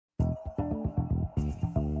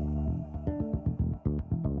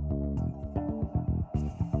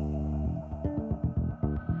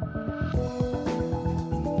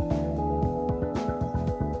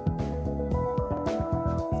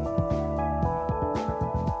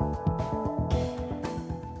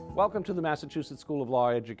Welcome to the Massachusetts School of Law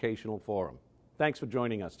Educational Forum. Thanks for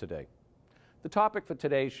joining us today. The topic for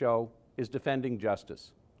today's show is Defending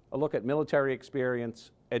Justice, a look at military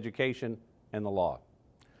experience, education, and the law.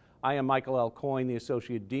 I am Michael L. Coyne, the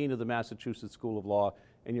Associate Dean of the Massachusetts School of Law,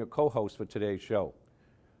 and your co-host for today's show.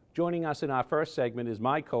 Joining us in our first segment is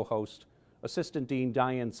my co-host, Assistant Dean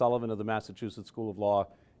Diane Sullivan of the Massachusetts School of Law,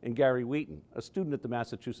 and Gary Wheaton, a student at the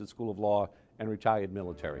Massachusetts School of Law and retired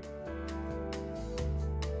military.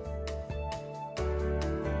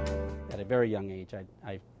 At a very young age,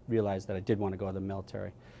 I realized that I did want to go to the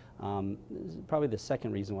military. Probably the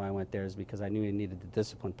second reason why I went there is because I knew I needed the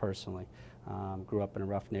discipline personally. Grew up in a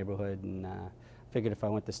rough neighborhood and figured if I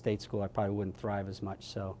went to state school I probably wouldn't thrive as much.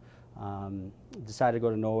 So decided to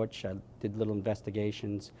go to Norwich. I did little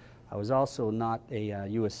investigations. I was also not a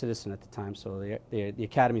U.S. citizen at the time, so the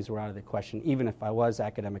academies were out of the question, even if I was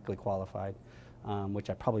academically qualified, which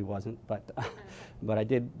I probably wasn't. But, but I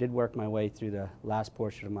did work my way through the last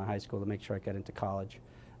portion of my high school to make sure I got into college.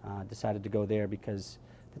 Decided to go there because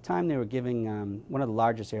at the time they were giving one of the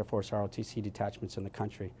largest Air Force ROTC detachments in the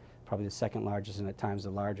country, probably the second largest and at times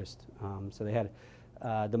the largest. So they had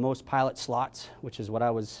the most pilot slots, which is what I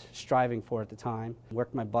was striving for at the time.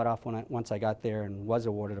 Worked my butt off once I got there and was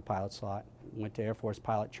awarded a pilot slot. Went to Air Force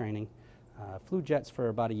pilot training, flew jets for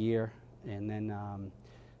about a year, and then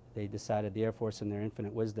they decided, the Air Force in their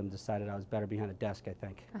infinite wisdom decided I was better behind a desk, I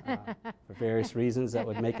think, for various reasons that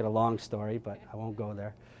would make it a long story, but I won't go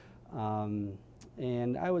there.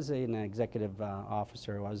 And I was an executive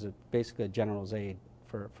officer. I was basically a general's aide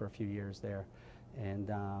for a few years there,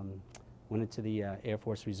 and went into the Air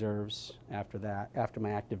Force Reserves after that, after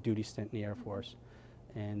my active duty stint in the Air Force.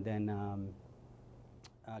 And then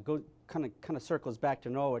kind of circles back to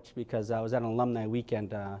Norwich because I was at an alumni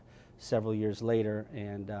weekend several years later,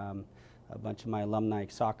 and a bunch of my alumni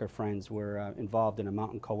soccer friends were involved in a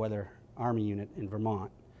mountain cold weather Army unit in Vermont,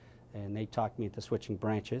 and they talked me into switching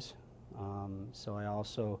branches. So I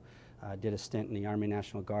also did a stint in the Army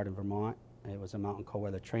National Guard in Vermont. It was a mountain cold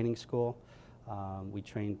weather training school. We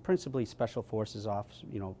trained principally special forces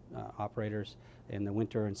operators in the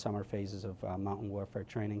winter and summer phases of mountain warfare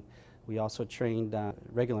training. We also trained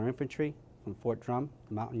regular infantry from Fort Drum,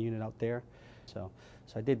 the mountain unit out there. So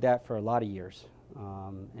I did that for a lot of years,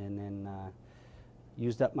 and then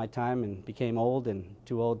used up my time and became old and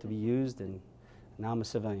too old to be used, and now I'm a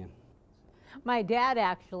civilian. My dad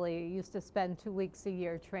actually used to spend 2 weeks a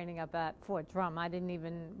year training up at Fort Drum. I didn't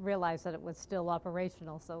even realize that it was still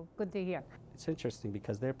operational, so good to hear. It's interesting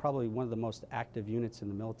because they're probably one of the most active units in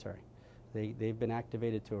the military. They've been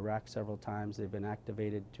activated to Iraq several times. They've been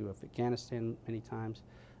activated to Afghanistan many times,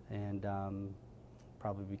 and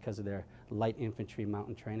probably because of their light infantry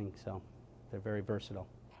mountain training, so they're very versatile.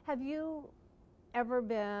 Have you ever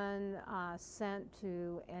been sent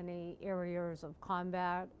to any areas of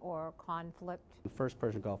combat or conflict? The first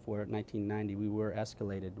Persian Gulf War in 1990, we were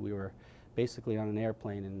escalated. We were basically on an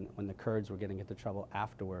airplane, and when the Kurds were getting into trouble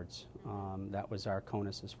afterwards, that was our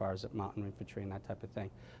CONUS as far as mountain infantry and that type of thing.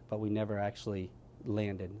 But we never actually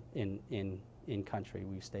landed in country.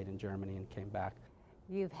 We stayed in Germany and came back.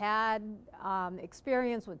 You've had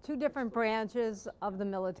experience with two different branches of the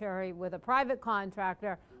military, with a private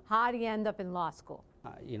contractor. How do you end up in law school?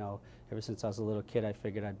 You know, ever since I was a little kid, I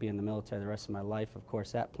figured I'd be in the military the rest of my life. Of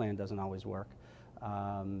course, that plan doesn't always work.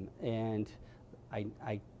 And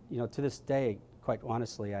you know, to this day, quite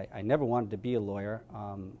honestly, I never wanted to be a lawyer.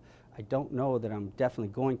 I don't know that I'm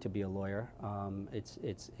definitely going to be a lawyer.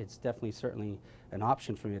 It's definitely certainly an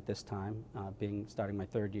option for me at this time, starting my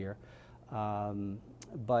third year.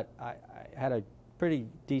 But I had a pretty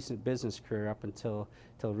decent business career up until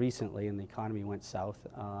recently, and the economy went south.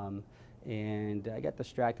 And I got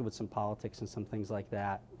distracted with some politics and some things like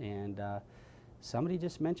that. And somebody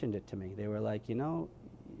just mentioned it to me. They were like, you know,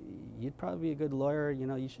 you'd probably be a good lawyer. You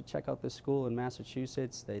know, you should check out this school in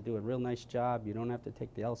Massachusetts. They do a real nice job. You don't have to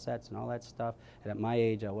take the LSATs and all that stuff. And at my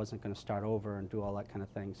age, I wasn't going to start over and do all that kind of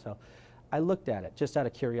thing. So I looked at it just out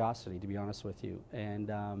of curiosity, to be honest with you.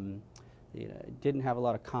 And you know, didn't have a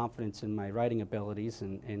lot of confidence in my writing abilities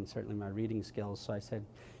and certainly my reading skills. So I said,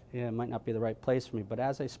 yeah, it might not be the right place for me. But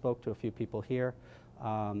as I spoke to a few people here,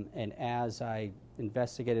 and as I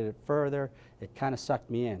investigated it further, it kind of sucked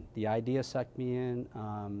me in. The idea sucked me in,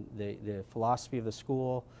 the philosophy of the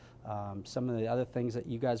school, some of the other things that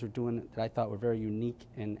you guys were doing that I thought were very unique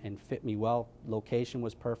and fit me well. Location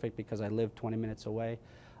was perfect because I lived 20 minutes away.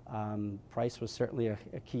 Price was certainly a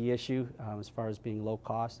key issue as far as being low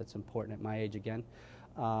cost. That's important at my age again.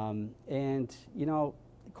 And, you know,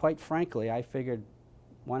 quite frankly, I figured,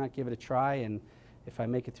 why not give it a try? And if I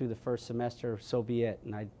make it through the first semester, so be it.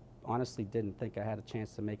 And I honestly didn't think I had a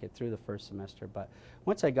chance to make it through the first semester. But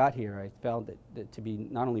once I got here, I found it to be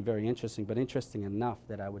not only very interesting, but interesting enough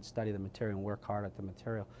that I would study the material and work hard at the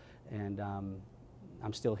material. And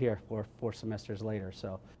I'm still here four semesters later.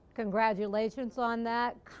 So. Congratulations on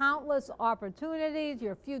that. Countless opportunities.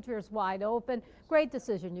 Your future is wide open. Great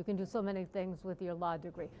decision. You can do so many things with your law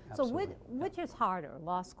degree. Absolutely. So which is harder,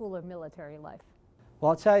 law school or military life?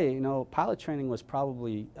 Well, I'll tell you, pilot training was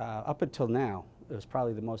probably, up until now, it was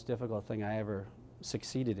probably the most difficult thing I ever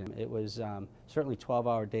succeeded in. It was certainly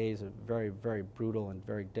 12-hour days of very, very brutal and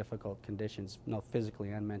very difficult conditions, physically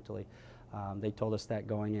and mentally. They told us that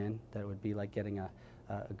going in, that it would be like getting a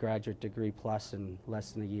graduate degree plus in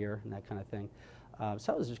less than a year and that kind of thing.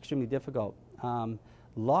 So it was extremely difficult.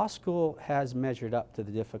 Law school has measured up to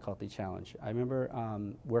the difficulty challenge. I remember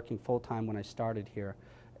working full-time when I started here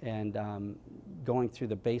and going through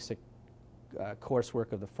the basic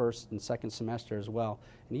coursework of the first and second semester as well,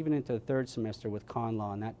 and even into the third semester with con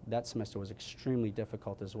law, and that semester was extremely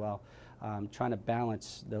difficult as well. Trying to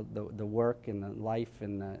balance the work and the life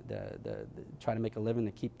and the trying to make a living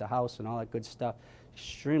to keep the house and all that good stuff.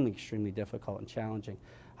 Extremely, extremely difficult and challenging.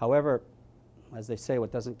 However, as they say, what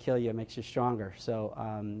doesn't kill you makes you stronger. So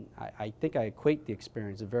I think I equate the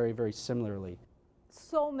experience very, very similarly.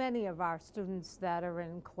 So many of our students that are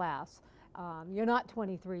in class, you're not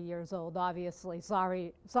 23 years old, obviously.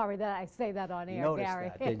 Sorry that I say that on air, Gary.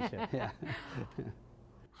 Noticed that, didn't you? Yeah.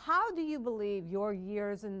 How do you believe your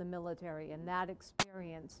years in the military and that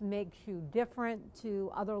experience makes you different to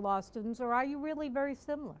other law students, or are you really very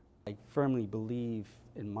similar? I firmly believe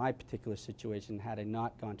in my particular situation, had I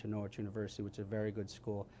not gone to Norwich University, which is a very good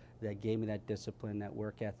school, that gave me that discipline, that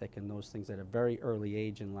work ethic, and those things at a very early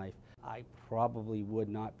age in life, I probably would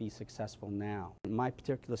not be successful now. In my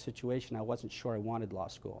particular situation, I wasn't sure I wanted law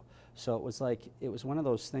school. So it was one of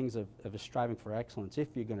those things of striving for excellence. If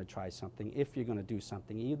you're going to try something, if you're going to do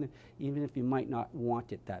something, even if you might not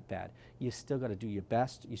want it that bad, you still got to do your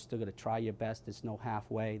best. You still got to try your best. There's no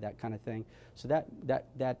halfway, that kind of thing. So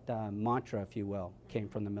that mantra, if you will, came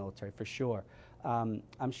from the military for sure.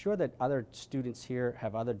 I'm sure that other students here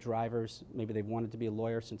have other drivers. Maybe they've wanted to be a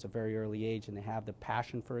lawyer since a very early age, and they have the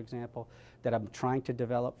passion, for example, that I'm trying to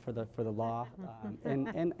develop for the law.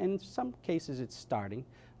 And in some cases, it's starting.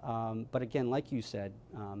 But again, like you said,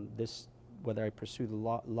 whether I pursue the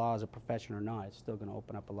law as a profession or not, it's still going to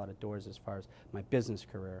open up a lot of doors as far as my business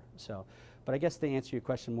career. So, but I guess to answer your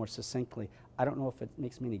question more succinctly, I don't know if it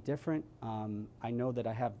makes me any different. I know that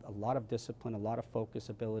I have a lot of discipline, a lot of focus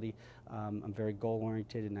ability. I'm very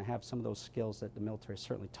goal-oriented, and I have some of those skills that the military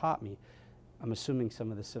certainly taught me. I'm assuming some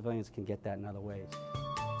of the civilians can get that in other ways.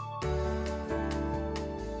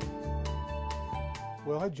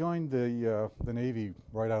 Well, I joined the Navy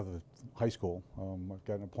right out of the high school. I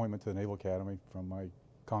got an appointment to the Naval Academy from my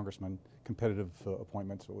congressman, competitive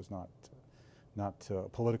appointment, so it was not a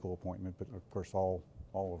political appointment, but of course all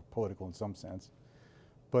political in some sense.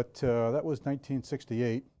 But that was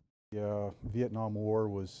 1968. The Vietnam War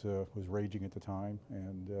was raging at the time,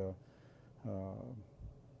 and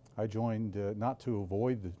I joined not to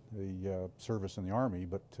avoid the service in the Army,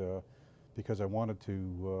 but because I wanted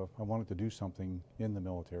to do something in the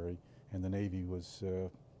military, and the Navy was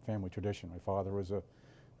family tradition. My father was a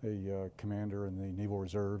commander in the Naval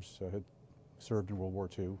Reserves, had served in World War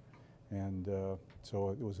II, and so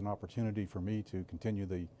it was an opportunity for me to continue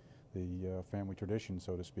the family tradition,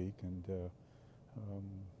 so to speak, and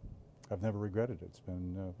I've never regretted it. It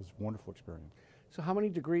was a wonderful experience. So how many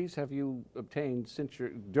degrees have you obtained since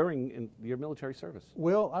during your military service?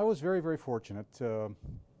 Well, I was very, very fortunate.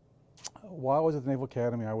 While I was at the Naval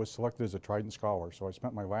Academy, I was selected as a Trident Scholar, so I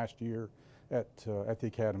spent my last year at the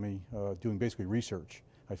Academy doing basically research.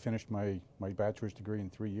 I finished my bachelor's degree in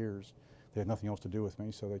 3 years. They had nothing else to do with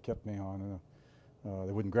me, so they kept me on.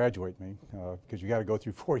 They wouldn't graduate me because you got to go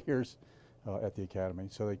through 4 years at the Academy.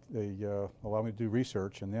 So they allowed me to do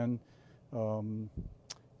research, and then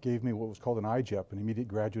gave me what was called an IJEP, an Immediate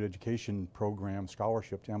Graduate Education Program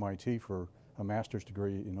scholarship to MIT for a master's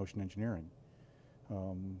degree in ocean engineering.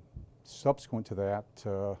 Subsequent to that,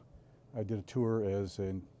 I did a tour as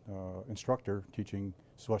an instructor teaching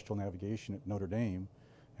celestial navigation at Notre Dame,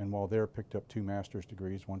 and while there picked up 2 master's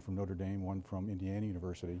degrees, one from Notre Dame, one from Indiana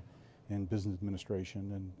University, in business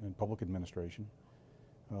administration and public administration.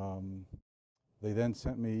 They then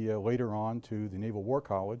sent me later on to the Naval War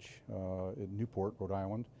College in Newport, Rhode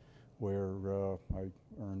Island, where I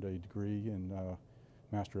earned a degree in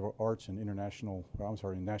Master of Arts in National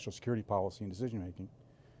Security Policy and Decision Making.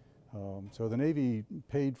 So the Navy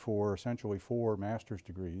paid for essentially 4 master's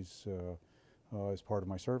degrees as part of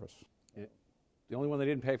my service. The only one they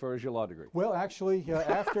didn't pay for is your law degree. Well, actually,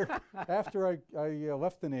 after I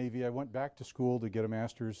left the Navy, I went back to school to get a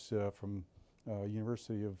master's from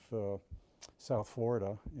University of South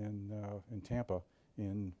Florida in Tampa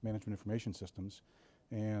in Management Information Systems,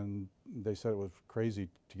 and they said it was crazy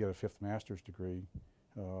to get a 5th master's degree.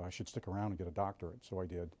 I should stick around and get a doctorate, so I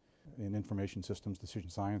did in Information Systems, Decision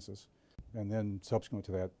Sciences, and then subsequent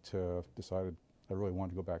to that, decided I really wanted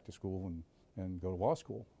to go back to school and go to law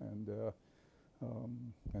school, and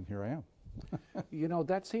here I am. You know,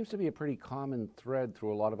 that seems to be a pretty common thread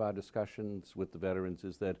through a lot of our discussions with the veterans,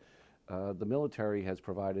 is that the military has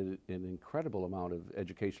provided an incredible amount of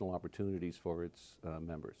educational opportunities for its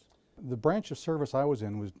members. The branch of service I was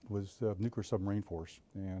in was Nuclear Submarine Force,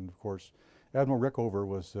 and of course Admiral Rickover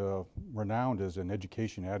was renowned as an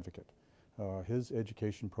education advocate. His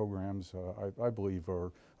education programs, I believe,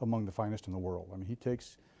 are among the finest in the world. I mean, he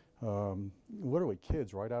takes literally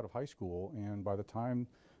kids right out of high school, and by the time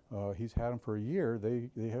he's had them for a year,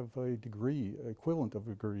 they have a degree, equivalent of a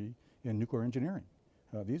degree in nuclear engineering.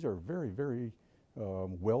 These are very, very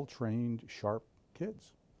well-trained, sharp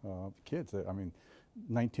kids. Kids that, I mean,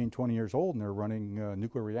 19, 20 years old, and they're running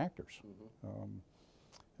nuclear reactors.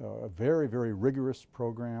 A very, very rigorous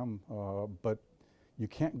program, but you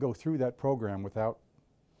can't go through that program without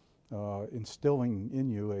instilling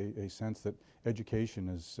in you a sense that education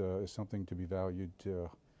is something to be valued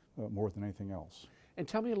more than anything else. And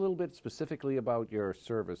tell me a little bit specifically about your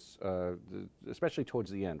service, especially towards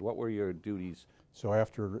the end. What were your duties? So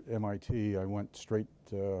after MIT, I went straight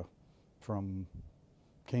from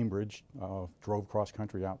Cambridge, drove cross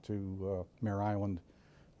country out to Mare Island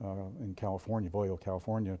in California, Vallejo,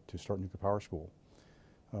 California, to start nuclear power school.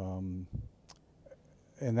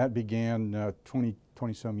 And that began 20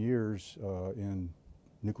 some years in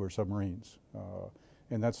nuclear submarines.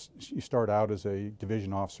 And that's, you start out as a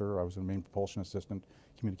division officer. I was a main propulsion assistant,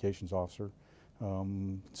 communications officer.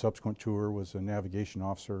 Subsequent tour was a navigation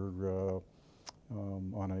officer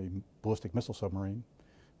on a ballistic missile submarine.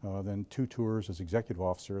 Then 2 tours as executive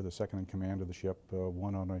officer, the second in command of the ship,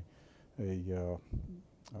 one on a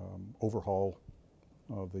overhaul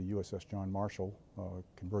of the USS John Marshall,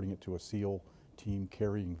 converting it to a SEAL team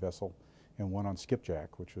carrying vessel, and one on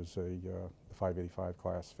Skipjack, which was a 585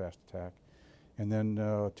 class fast attack. And then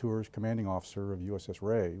tours commanding officer of USS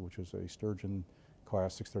Ray, which was a Sturgeon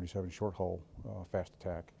class 637 short hull fast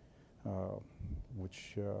attack,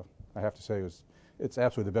 which I have to say it's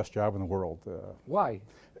absolutely the best job in the world. Why?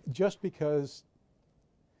 Just because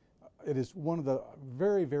it is one of the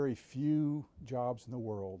very, very few jobs in the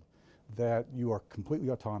world that you are completely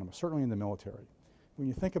autonomous, certainly in the military. When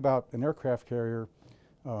you think about an aircraft carrier,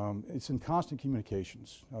 it's in constant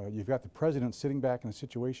communications. You've got the president sitting back in a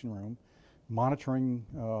situation room, monitoring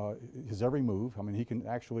his every move. I mean, he can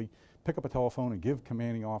actually pick up a telephone and give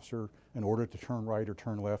commanding officer an order to turn right or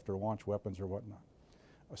turn left or launch weapons or whatnot.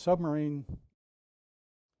 A submarine,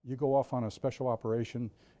 you go off on a special operation,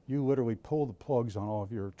 you literally pull the plugs on all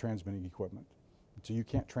of your transmitting equipment. So you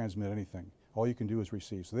can't transmit anything. All you can do is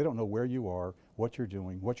receive. So they don't know where you are, what you're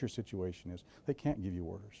doing, what your situation is. They can't give you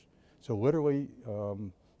orders. So literally,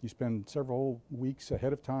 you spend several weeks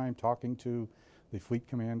ahead of time talking to the fleet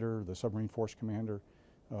commander, the submarine force commander,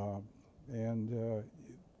 and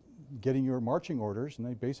getting your marching orders, and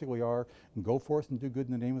they basically are, go forth and do good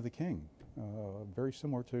in the name of the king. Very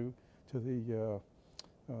similar to the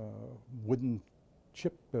wooden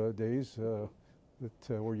ship days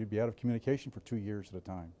where you'd be out of communication for 2 years at a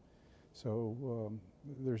time. So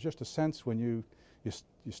there's just a sense when you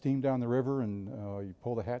steam down the river and you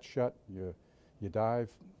pull the hatch shut, you dive,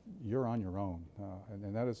 you're on your own,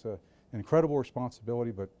 and that is an incredible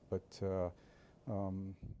responsibility. But there's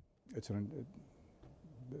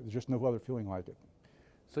just no other feeling like it.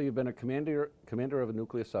 So you've been a commander of a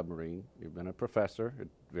nuclear submarine. You've been a professor at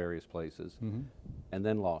various places, and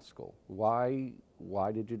then law school. Why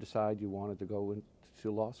did you decide you wanted to go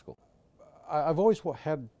into law school? I've always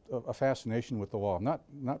had a fascination with the law. I'm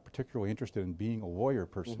not particularly interested in being a lawyer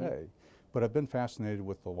per se, but I've been fascinated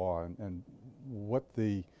with the law and what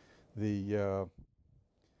the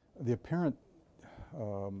apparent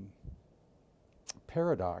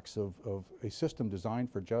paradox of a system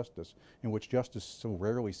designed for justice, in which justice so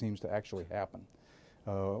rarely seems to actually happen.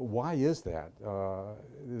 Why is that?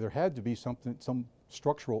 There had to be some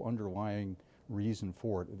structural underlying reason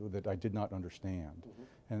for it that I did not understand.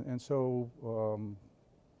 And so,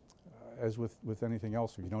 as with anything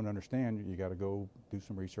else, if you don't understand, you got to go do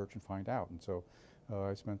some research and find out. And so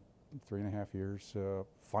I spent 3.5 years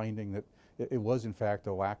finding that it was in fact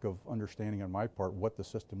a lack of understanding on my part what the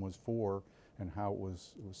system was for and how it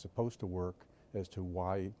was supposed to work, as to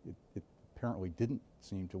why it apparently didn't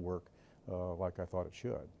seem to work like I thought it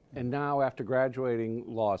should. And now, after graduating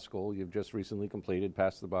law school, you've just recently completed,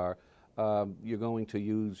 passed the bar, you're going to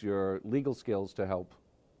use your legal skills to help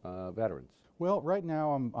veterans. Well, right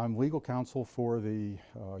now I'm legal counsel for the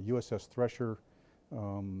USS Thresher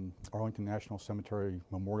Arlington National Cemetery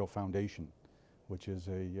Memorial Foundation, which is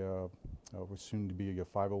was soon to be a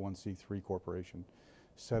 501c3 corporation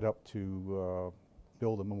set up to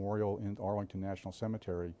build a memorial in Arlington National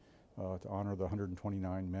Cemetery to honor the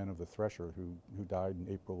 129 men of the Thresher who died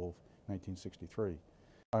in April of 1963.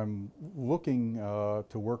 I'm looking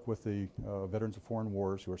to work with the Veterans of Foreign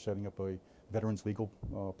Wars, who are setting up a veterans legal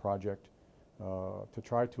project to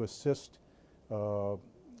try to assist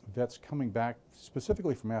vets coming back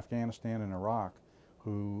specifically from Afghanistan and Iraq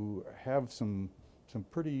who have some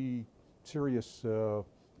pretty serious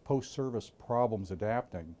post-service problems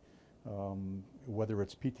adapting, whether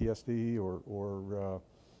it's PTSD or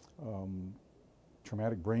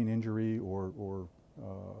traumatic brain injury or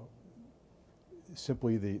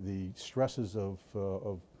simply the stresses of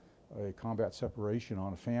a combat separation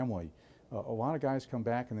on a family. A lot of guys come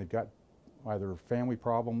back and they've got either family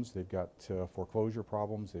problems, they've got foreclosure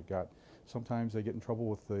problems, sometimes they get in trouble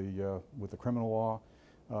with the criminal law.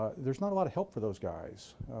 There's not a lot of help for those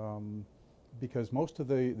guys because most of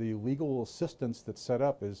the legal assistance that's set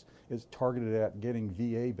up is targeted at getting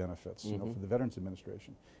VA benefits, you know, for the Veterans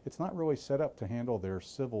Administration. It's not really set up to handle their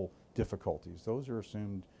civil difficulties. Those are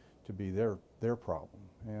assumed to be their problem,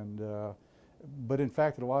 but in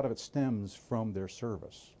fact a lot of it stems from their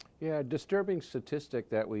service. Yeah, a disturbing statistic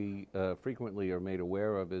that we frequently are made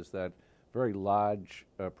aware of is that very large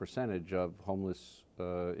percentage of homeless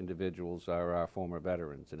individuals are our former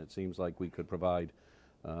veterans, and it seems like we could provide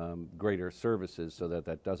greater services so that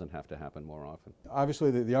that doesn't have to happen more often.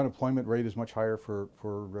 Obviously the unemployment rate is much higher for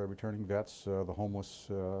returning vets. The homeless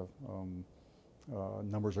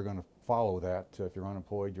numbers are going to follow that. If you're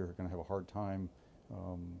unemployed, you're going to have a hard time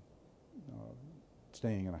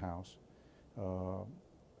staying in a house.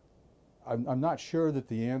 I'm not sure that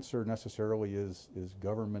the answer necessarily is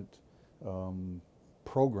government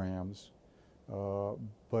programs,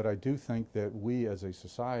 but I do think that we as a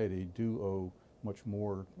society do owe much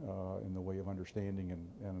more in the way of understanding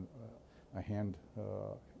and a hand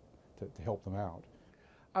to help them out.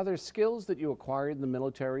 Are there skills that you acquired in the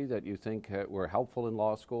military that you think were helpful in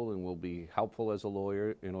law school and will be helpful as a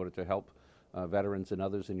lawyer in order to help veterans and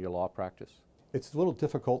others in your law practice? It's a little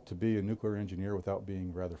difficult to be a nuclear engineer without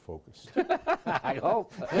being rather focused. I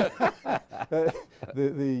hope.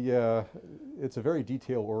 It's a very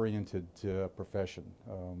detail-oriented profession.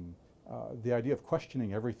 The idea of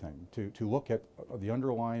questioning everything, to look at the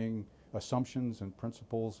underlying assumptions and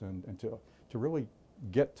principles and to really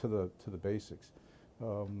get to the basics.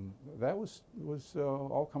 That was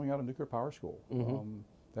all coming out of nuclear power school.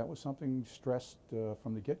 That was something stressed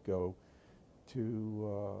from the get-go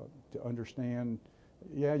to understand.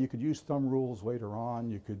 Yeah, you could use thumb rules later on.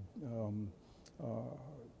 You could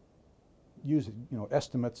use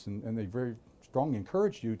estimates, and they very strongly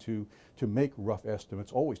encouraged you to make rough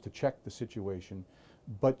estimates, always to check the situation.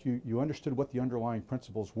 But you understood what the underlying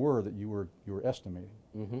principles were that you were estimating.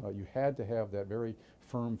 You had to have that very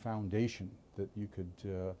firm foundation that you could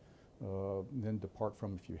then depart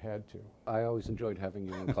from if you had to. I always enjoyed having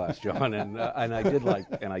you in class, John, and I did like,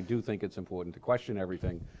 and I do think it's important to question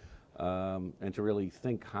everything, and to really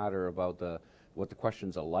think harder about what the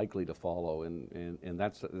questions are likely to follow, and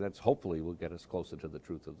that's hopefully will get us closer to the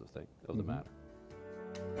truth of the matter.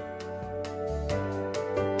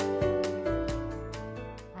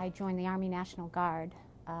 I joined the Army National Guard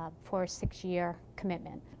for a 6-year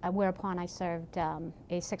commitment, whereupon I served a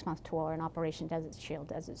 6-month tour in Operation Desert Shield,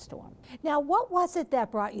 Desert Storm. Now, what was it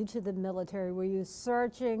that brought you to the military? Were you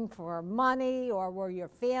searching for money, or were your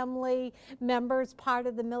family members part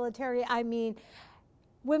of the military? I mean,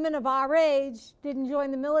 women of our age didn't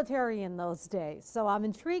join the military in those days, so I'm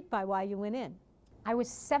intrigued by why you went in. I was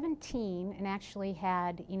 17 and actually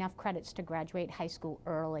had enough credits to graduate high school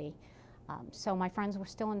early. So my friends were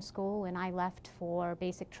still in school, and I left for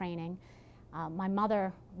basic training. My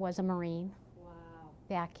mother was a Marine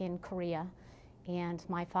back in Korea, and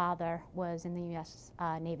my father was in the U.S.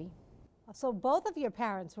 Navy. So both of your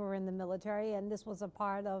parents were in the military, and this was a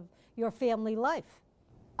part of your family life?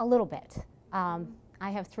 A little bit. I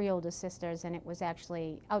have 3 older sisters, and it was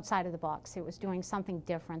actually outside of the box. It was doing something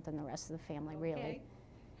different than the rest of the family, really.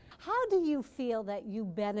 How do you feel that you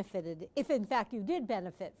benefited, if in fact you did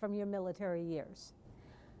benefit from your military years?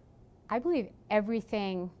 I believe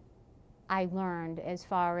everything I learned as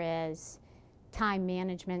far as time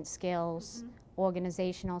management skills,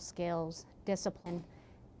 organizational skills, discipline,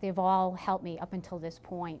 They've all helped me up until this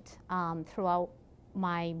point, throughout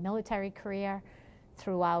my military career,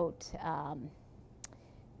 throughout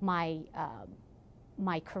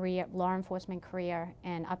my career, law enforcement career,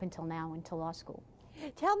 and up until now, into law school.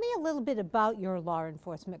 Tell me a little bit about your law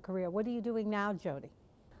enforcement career. What are you doing now, Jody?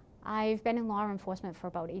 I've been in law enforcement for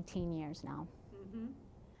about 18 years now.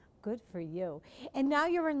 Good for you. And now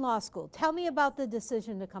you're in law school. Tell me about the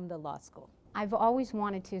decision to come to law school. I've always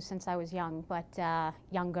wanted to since I was young, but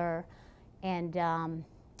younger, and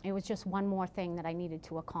it was just one more thing that I needed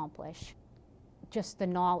to accomplish. Just the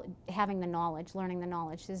knowledge, having the knowledge, learning the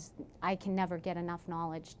knowledge. I can never get enough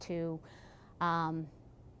knowledge to,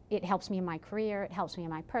 it helps me in my career, it helps me in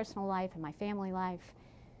my personal life, in my family life.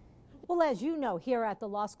 Well, as you know, here at the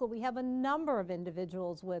law school, we have a number of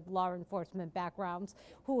individuals with law enforcement backgrounds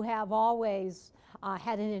who have always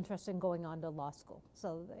had an interest in going on to law school.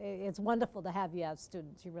 So it's wonderful to have you as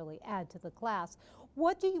students. You really add to the class.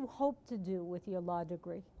 What do you hope to do with your law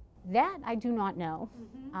degree? That I do not know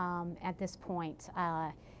at this point.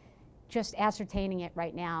 Just ascertaining it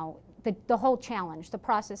right now, the whole challenge, the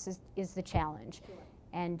process is the challenge. Sure.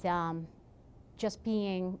 And just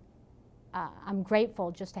being, I'm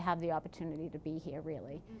grateful just to have the opportunity to be here,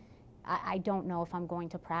 really. I don't know if I'm going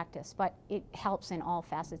to practice, but it helps in all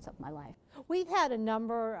facets of my life. We've had a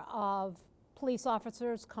number of police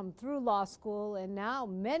officers come through law school, and now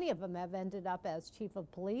many of them have ended up as chief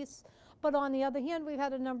of police. But on the other hand, we've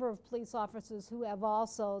had a number of police officers who have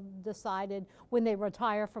also decided when they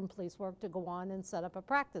retire from police work to go on and set up a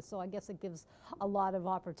practice. So I guess it gives a lot of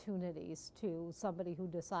opportunities to somebody who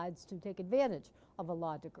decides to take advantage of a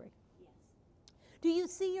law degree. Do you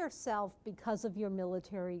see yourself, because of your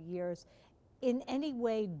military years, in any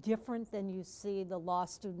way different than you see the law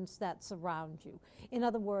students that surround you? In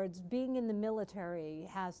other words, being in the military,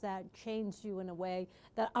 has that changed you in a way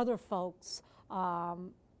that other folks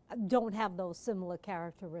don't have those similar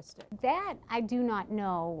characteristics? That I do not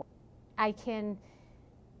know. I can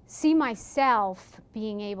see myself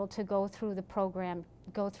being able to go through the program,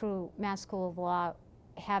 go through Mass School of Law,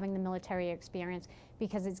 having the military experience,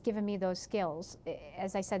 because it's given me those skills.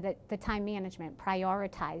 As I said, the time management,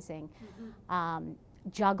 prioritizing,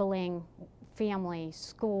 juggling family,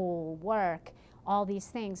 school, work, all these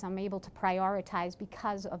things. I'm able to prioritize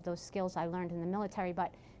because of those skills I learned in the military.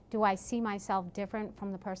 But do I see myself different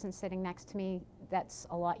from the person sitting next to me that's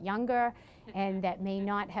a lot younger and that may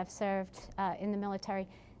not have served in the military?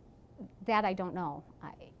 That I don't know.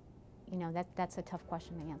 That's a tough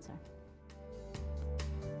question to answer.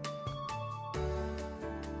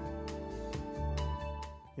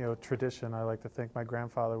 Tradition, I like to think my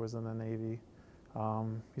grandfather was in the Navy.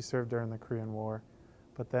 He served during the Korean War.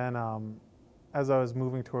 But then as I was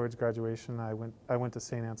moving towards graduation, I went to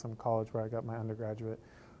St. Anselm College where I got my undergraduate.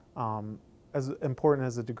 As important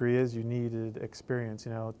as a degree is, you needed experience,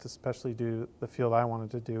 to especially do the field I wanted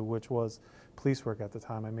to do, which was police work at the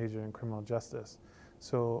time. I majored in criminal justice.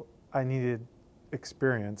 So I needed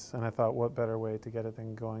experience, and I thought, what better way to get it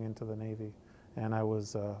than going into the Navy? And I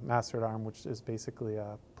was Master at Arms, which is basically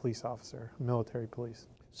a police officer, military police.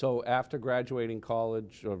 So after graduating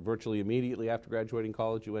college, or virtually immediately after graduating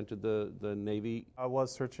college, you entered the Navy? I was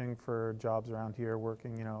searching for jobs around here,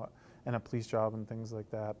 working, in a police job and things like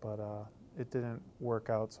that, but it didn't work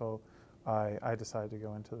out, so I decided to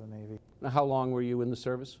go into the Navy. Now, how long were you in the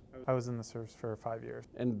service? I was in the service for 5 years.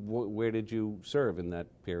 And where did you serve in that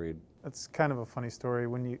period? It's kind of a funny story.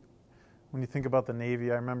 When you think about the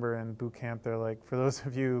Navy, I remember in boot camp, they're like, for those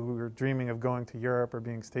of you who are dreaming of going to Europe or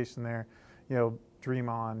being stationed there, dream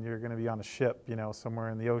on, you're going to be on a ship, somewhere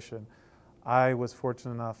in the ocean. I was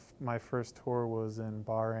fortunate enough, my first tour was in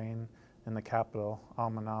Bahrain, in the capital,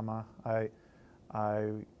 Al Manama.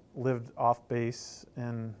 I lived off base,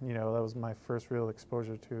 and that was my first real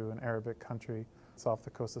exposure to an Arabic country. It's off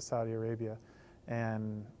the coast of Saudi Arabia.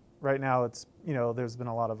 And right now it's, there's been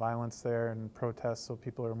a lot of violence there and protests, so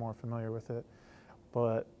people are more familiar with it.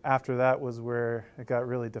 But after that was where it got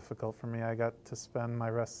really difficult for me. I got to spend my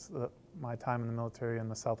time in the military in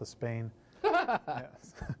the south of Spain.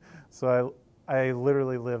 Yes. So I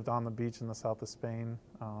literally lived on the beach in the south of Spain.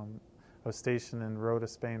 I was stationed in Rota,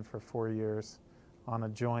 Spain for 4 years on a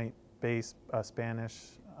joint base,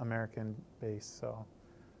 Spanish-American base. So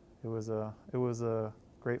it was a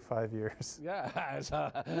great 5 years. Yeah,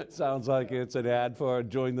 sounds like it's an ad for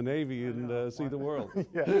join the Navy and see the world.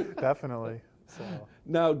 Yeah, definitely. So.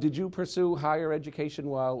 Now, did you pursue higher education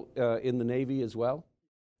while in the Navy as well?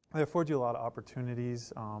 They afford you a lot of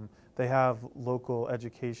opportunities. They have local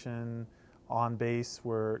education on base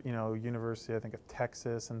where, University, I think, of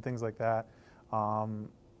Texas and things like that.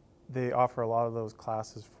 They offer a lot of those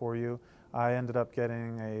classes for you. I ended up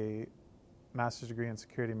getting a master's degree in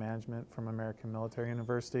security management from American Military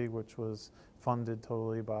University, which was funded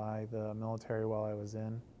totally by the military while I was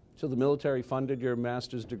in. So the military funded your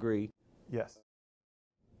master's degree, Yes.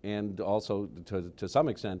 and also to some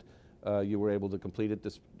extent you were able to complete it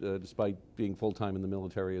despite being full-time in the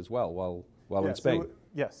military as well while in Spain.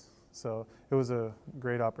 Yes. So it was a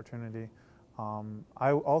great opportunity.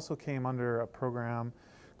 I also came under a program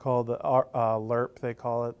called the LRP, they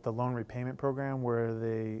call it, the Loan Repayment Program, where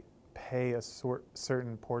they pay a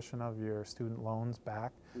certain portion of your student loans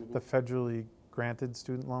back. The federally granted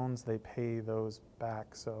student loans, they pay those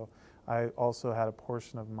back. So I also had a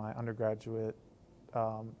portion of my undergraduate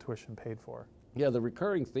tuition paid for. Yeah, the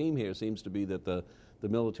recurring theme here seems to be that the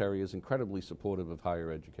military is incredibly supportive of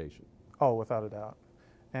higher education. Oh, without a doubt.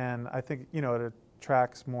 And I think, you know, it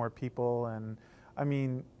attracts more people. And I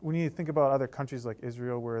mean, when you think about other countries like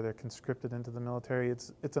Israel where they're conscripted into the military,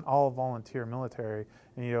 it's an all-volunteer military,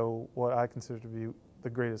 and, you know, what I consider to be the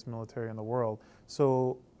greatest military in the world.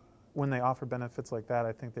 So when they offer benefits like that,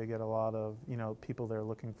 I think they get a lot of, you know, people they're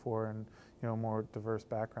looking for, and, you know, more diverse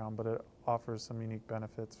background, but it offers some unique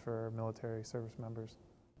benefits for military service members.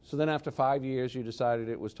 So then after 5 years you decided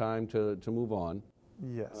it was time to move on.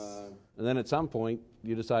 Yes. And then at some point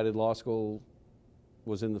you decided law school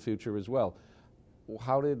was in the future as well.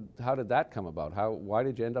 How did that come about? Why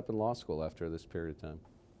did you end up in law school after this period of time?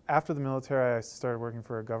 After the military, I started working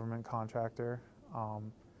for a government contractor,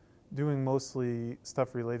 doing mostly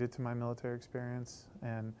stuff related to my military experience,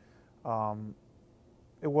 and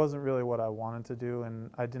it wasn't really what I wanted to do, and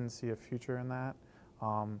I didn't see a future in that.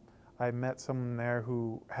 I met someone there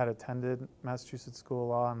who had attended Massachusetts School of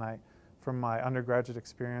Law, and from my undergraduate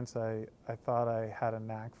experience, I thought I had a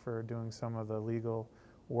knack for doing some of the legal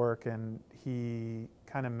work, and he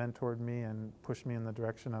kind of mentored me and pushed me in the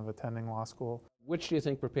direction of attending law school. Which do you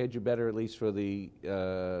think prepared you better, at least for the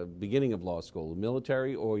beginning of law school, the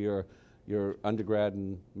military or your undergrad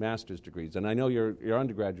and master's degrees? And I know your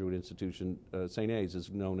undergraduate institution, St. A's,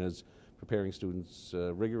 is known as preparing students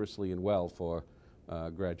rigorously and well for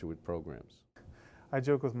graduate programs. I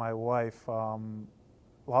joke with my wife,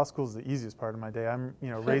 law school is the easiest part of my day. I'm, you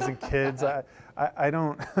know, raising kids. I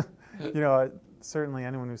don't, you know, certainly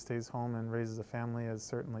anyone who stays home and raises a family is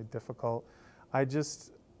certainly difficult. Not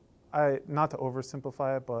to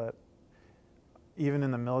oversimplify it, but even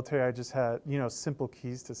in the military, I just had, you know, simple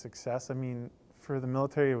keys to success. I mean, for the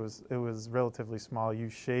military, it was relatively small. You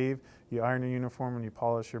shave, you iron your uniform, and you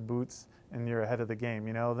polish your boots, and you're ahead of the game.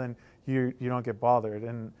 You know, then you don't get bothered.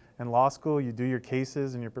 And in law school, you do your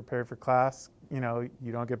cases and you're prepared for class. You know,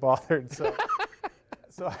 you don't get bothered. So,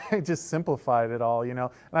 so I just simplified it all. You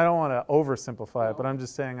know, and I don't want to oversimplify it, but I'm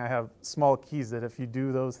just saying I have small keys that if you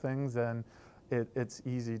do those things, then it's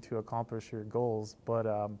easy to accomplish your goals. But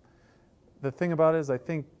the thing about it is, I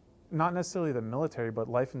think not necessarily the military, but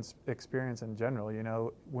life experience in general. You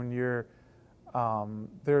know, when you're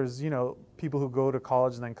there's, you know, people who go to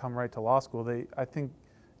college and then come right to law school. I think,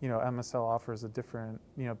 you know, MSL offers a different,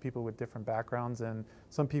 you know, people with different backgrounds, and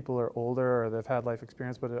some people are older or they've had life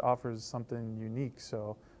experience, but it offers something unique.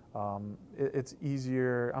 So it's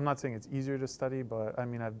easier. I'm not saying it's easier to study, but I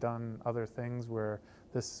mean, I've done other things where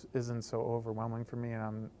this isn't so overwhelming for me, and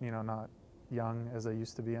I'm, you know, not young as I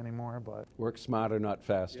used to be anymore. But Work smarter, not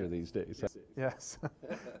faster these days. yes.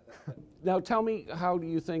 Now tell me, how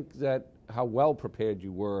well prepared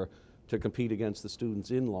you were to compete against the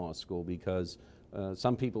students in law school? Because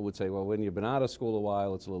some people would say, well, when you've been out of school a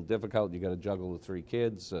while, it's a little difficult. You got to juggle the 3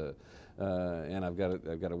 kids, and I've got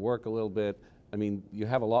to work a little bit. I mean, you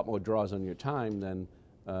have a lot more draws on your time than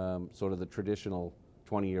sort of the traditional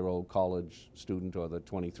 20-year-old college student or the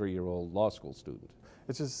 23-year-old law school student.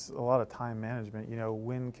 It's just a lot of time management. You know,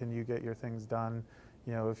 when can you get your things done?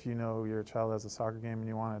 You know, if you know your child has a soccer game and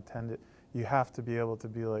you want to attend it, you have to be able to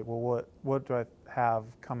be like, well, what do I have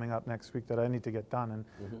coming up next week that I need to get done? And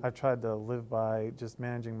I've tried to live by just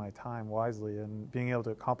managing my time wisely and being able to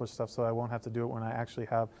accomplish stuff so I won't have to do it when I actually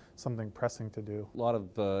have something pressing to do. A lot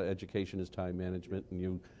of education is time management, and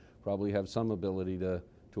you probably have some ability to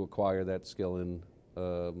acquire that skill in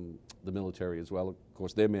the military as well. Of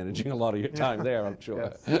course, they're managing a lot of your time there, I'm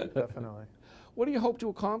sure. Yes, definitely. What do you hope to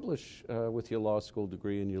accomplish with your law school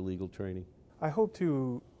degree and your legal training? I hope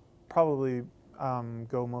to probably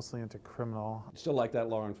go mostly into criminal. Still like that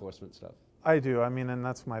law enforcement stuff? I do. I mean, and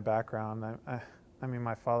that's my background. I mean,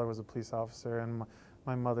 my father was a police officer, and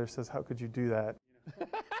my mother says, "How could you do that?"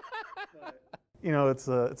 You know, it's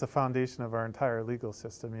a foundation of our entire legal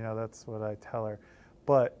system. You know, that's what I tell her.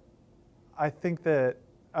 But I think that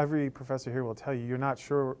every professor here will tell you, you're not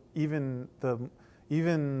sure. Even the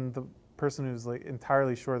person who's like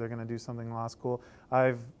entirely sure they're going to do something in law school.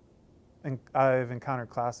 I've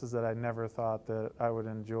encountered classes that I never thought that I would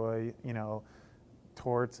enjoy, you know,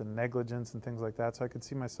 torts and negligence and things like that. So I could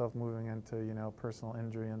see myself moving into, you know, personal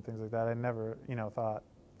injury and things like that. I never, you know, thought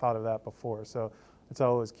of that before. So it's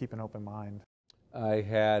always keep an open mind. I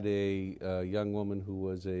had a young woman who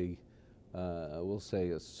was we'll say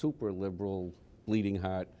a super liberal, bleeding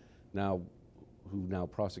heart, who now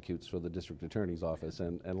prosecutes for the district attorney's office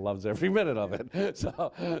and loves every minute of it.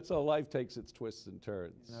 So life takes its twists and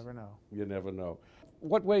turns. You never know. You never know.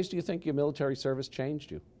 What ways do you think your military service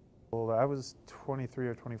changed you? Well, I was 23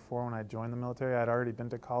 or 24 when I joined the military. I'd already been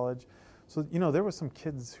to college. So, you know, there were some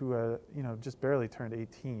kids who, you know, just barely turned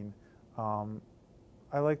 18.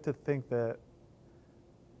 I like to think that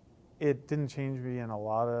it didn't change me in a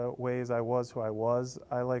lot of ways. I was who I was.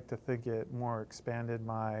 I like to think it more expanded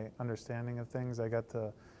my understanding of things. I got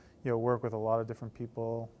to, you know, work with a lot of different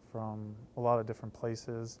people from a lot of different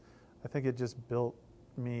places. I think it just built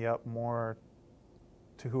me up more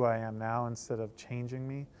to who I am now instead of changing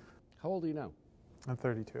me. How old are you now? I'm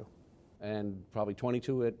 32. And probably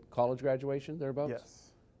 22 at college graduation, thereabouts?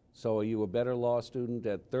 Yes. So are you a better law student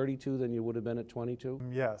at 32 than you would have been at 22?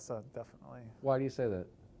 Yes, definitely. Why do you say that?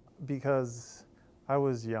 Because I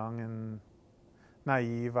was young and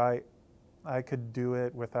naive. I could do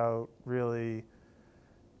it without really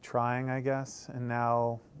trying, I guess. And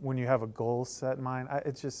now when you have a goal set in mind,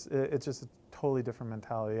 it's just a totally different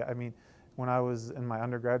mentality. I mean, when I was in my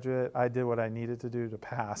undergraduate, I did what I needed to do to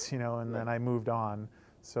pass, you know, and then I moved on.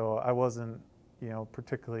 So I wasn't, you know,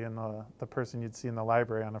 particularly in the person you'd see in the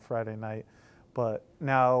library on a Friday night. But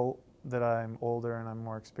now that I'm older and I'm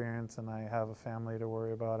more experienced and I have a family to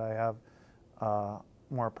worry about, I have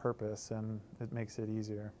more purpose, and it makes it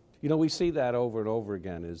easier. You know, we see that over and over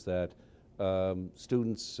again, is that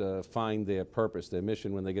students find their purpose, their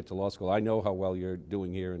mission when they get to law school. I know how well you're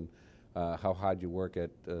doing here and how hard you work at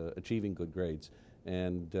achieving good grades.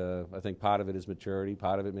 And I think part of it is maturity,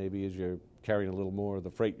 part of it maybe is you're carrying a little more of the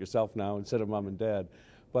freight yourself now instead of mom and dad.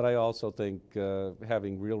 But I also think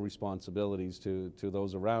having real responsibilities to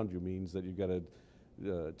those around you means that you've got to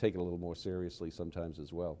take it a little more seriously sometimes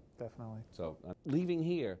as well. Definitely. So leaving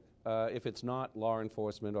here, if it's not law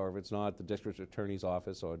enforcement or if it's not the district attorney's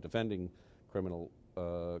office or defending criminal,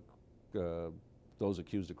 those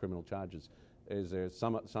accused of criminal charges, is there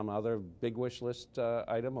some other big wish list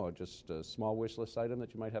item or just a small wish list item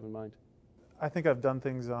that you might have in mind? I think I've done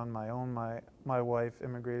things on my own. My wife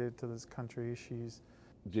immigrated to this country.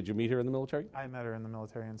 Did you meet her in the military? I met her in the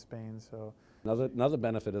military in Spain, so. Another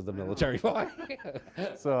benefit of the military.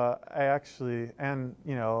 So I actually, and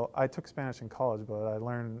you know, I took Spanish in college, but I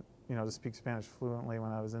learned, you know, to speak Spanish fluently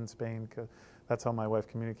when I was in Spain, because that's how my wife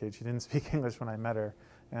communicates. She didn't speak English when I met her,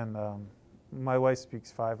 and my wife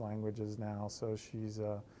speaks 5 languages now, so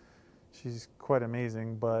she's quite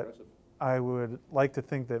amazing. But impressive. I would like to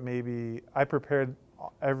think that maybe I prepared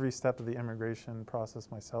every step of the immigration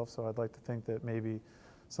process myself, so I'd like to think that maybe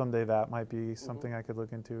someday that might be something I could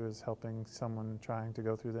look into, is helping someone trying to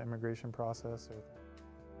go through the immigration process.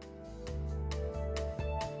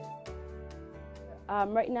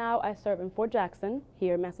 Right now I serve in Fort Jackson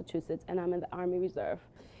here in Massachusetts, and I'm in the Army Reserve.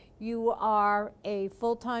 You are a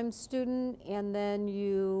full-time student, and then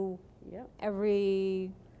you,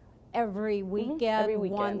 every weekend, every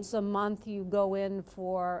weekend, once a month, you go in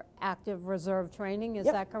for active reserve training. Is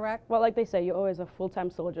that correct? Well, like they say, you're always a full-time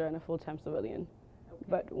soldier and a full-time civilian,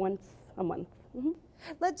 but once a month.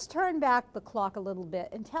 Let's turn back the clock a little bit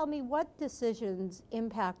and tell me what decisions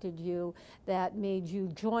impacted you that made you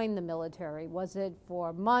join the military. Was it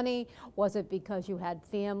for money? Was it because you had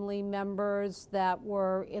family members that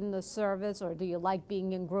were in the service, or do you like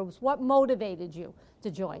being in groups? What motivated you to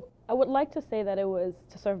join? I would like to say that it was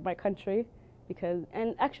to serve my country,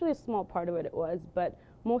 and actually a small part of it was, but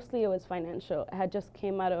mostly it was financial. I had just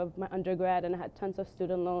came out of my undergrad and I had tons of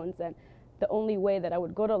student loans, and the only way that I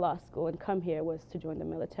would go to law school and come here was to join the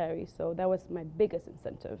military. So that was my biggest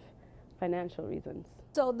incentive, financial reasons.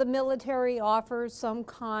 So the military offers some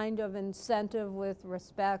kind of incentive with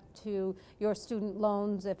respect to your student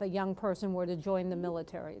loans if a young person were to join the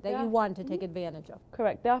military that you want to take advantage of?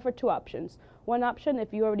 Correct. They offer 2 options. One option,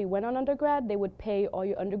 if you already went on undergrad, they would pay all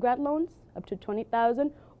your undergrad loans up to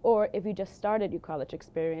 $20,000, or if you just started your college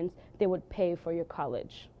experience, they would pay for your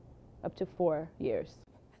college up to 4 years.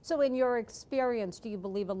 So in your experience, do you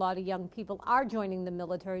believe a lot of young people are joining the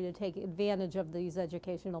military to take advantage of these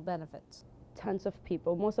educational benefits? Tons of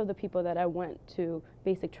people. Most of the people that I went to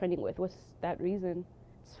basic training with was that reason.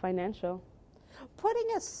 It's financial. Putting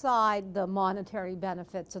aside the monetary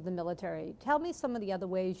benefits of the military, tell me some of the other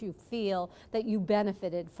ways you feel that you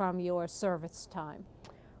benefited from your service time.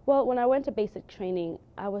 Well, when I went to basic training,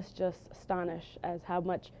 I was just astonished as how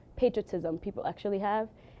much patriotism people actually have.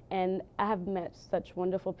 And I have met such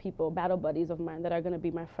wonderful people, battle buddies of mine, that are going to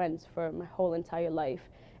be my friends for my whole entire life.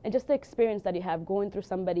 And just the experience that you have going through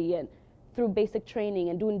somebody and through basic training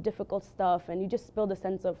and doing difficult stuff, and you just build a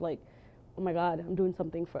sense of like, oh my God, I'm doing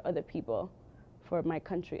something for other people, for my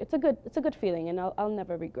country. It's a good feeling, and I'll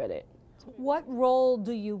never regret it. What role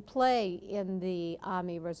do you play in the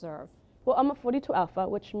Army Reserve? Well, I'm a 42 Alpha,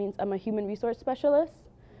 which means I'm a human resource specialist,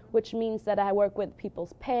 which means that I work with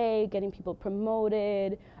people's pay, getting people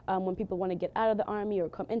promoted. When people want to get out of the Army or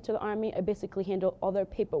come into the Army, I basically handle all their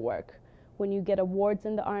paperwork. When you get awards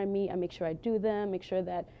in the Army, I make sure I do them, make sure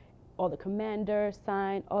that all the commanders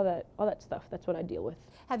sign, all that stuff. That's what I deal with.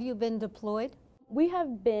 Have you been deployed? We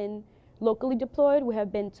have been locally deployed. We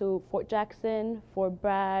have been to Fort Jackson, Fort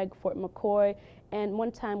Bragg, Fort McCoy, and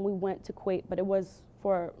one time we went to Kuwait, but it was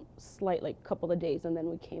for a slight, like, couple of days, and then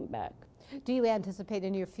we came back. Do you anticipate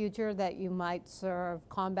in your future that you might serve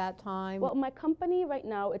combat time? Well, my company right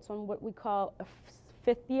now, it's on what we call a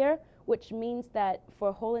fifth year, which means that for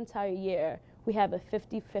a whole entire year, we have a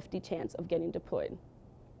 50-50 chance of getting deployed.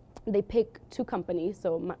 They pick two companies,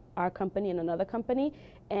 so our company and another company,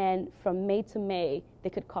 and from May to May, they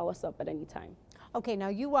could call us up at any time. Okay, now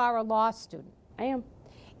you are a law student. I am.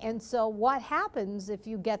 And so what happens if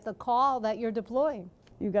you get the call that you're deploying?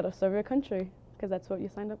 You got to serve your country, because that's what you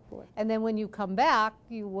signed up for. And then when you come back,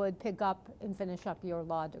 you would pick up and finish up your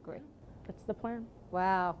law degree. That's the plan.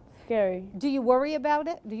 Wow. Scary. Do you worry about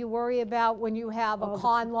it? Do you worry about when you have a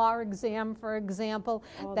con law exam, for example,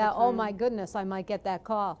 that, oh my goodness, I might get that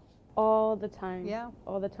call? All the time. Yeah.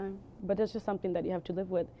 All the time. But it's just something that you have to live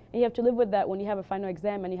with. And you have to live with that when you have a final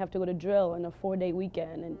exam and you have to go to drill on a 4-day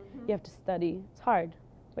weekend and you have to study. It's hard,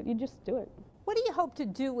 but you just do it. What do you hope to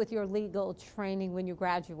do with your legal training when you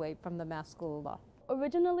graduate from the Mass School of Law?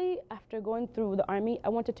 Originally, after going through the Army, I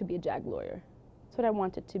wanted to be a JAG lawyer. That's what I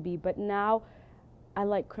wanted to be. But now, I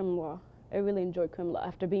like criminal law. I really enjoy criminal law.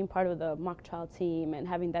 After being part of the mock trial team and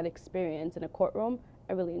having that experience in a courtroom,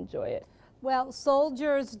 I really enjoy it. Well,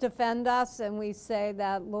 soldiers defend us, and we say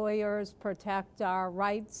that lawyers protect our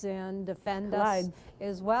rights and defend us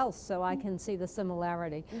as well, so I can see the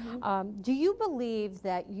similarity. Do you believe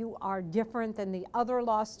that you are different than the other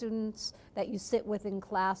law students that you sit with in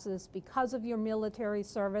classes because of your military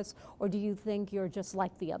service, or do you think you're just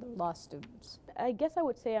like the other law students? I guess I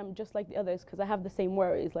would say I'm just like the others because I have the same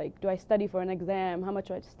worries, like do I study for an exam, how much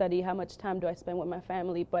do I study, how much time do I spend with my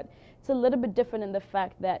family, but it's a little bit different in the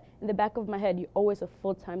fact that in the back of my head you're always a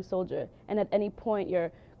full-time soldier, and at any point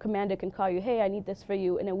your commander can call you, hey, I need this for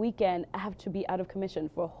you. In a weekend I have to be out of commission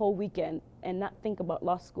for a whole weekend and not think about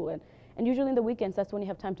law school, and usually in the weekends that's when you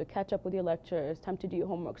have time to catch up with your lectures, time to do your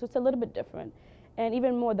homework, so it's a little bit different. And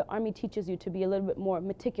even more, the Army teaches you to be a little bit more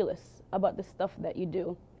meticulous about the stuff that you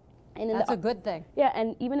do. And that's a good thing. Yeah,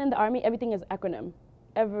 and even in the Army, everything is acronym.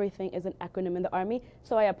 Everything is an acronym in the Army.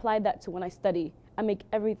 So I applied that to when I study. I make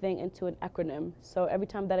everything into an acronym. So every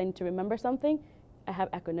time that I need to remember something, I have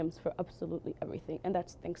acronyms for absolutely everything. And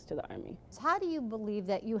that's thanks to the Army. How do you believe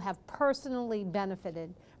that you have personally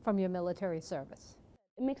benefited from your military service?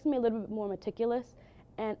 It makes me a little bit more meticulous,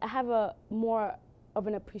 and I have a more of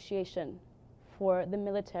an appreciation for the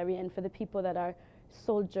military and for the people that are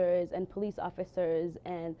soldiers and police officers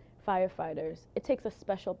and firefighters. It takes a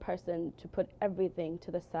special person to put everything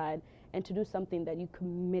to the side and to do something that you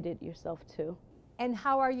committed yourself to. And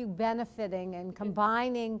how are you benefiting and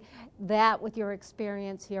combining that with your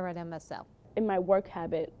experience here at MSL? In my work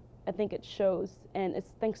habit, I think it shows, and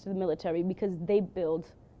it's thanks to the military because they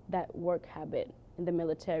build that work habit in the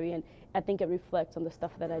military, and I think it reflects on the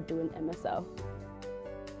stuff that I do in MSL.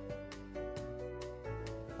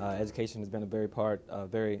 Education has been a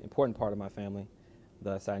very important part of my family.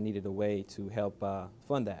 Thus, I needed a way to help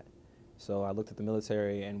fund that. So I looked at the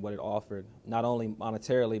military and what it offered, not only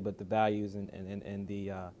monetarily, but the values and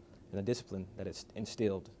the discipline that it's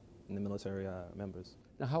instilled in the military members.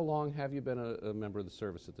 Now, how long have you been a member of the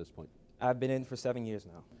service at this point? I've been in for 7 years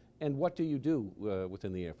now. And what do you do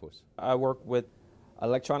within the Air Force? I work with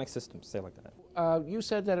electronic systems, say it like that. You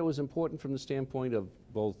said that it was important from the standpoint of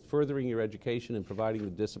both furthering your education and providing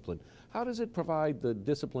the discipline. How does it provide the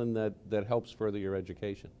discipline that helps further your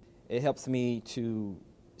education? It helps me to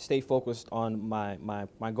stay focused on my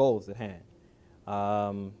goals at hand.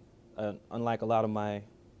 Unlike a lot of my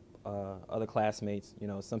other classmates, you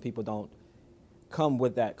know, some people don't come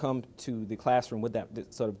to the classroom with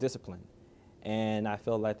that sort of discipline. And I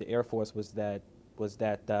felt like the Air Force was that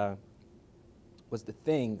was the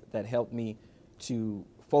thing that helped me to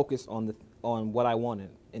focus on what I wanted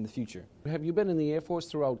in the future. Have you been in the Air Force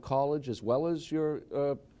throughout college as well as your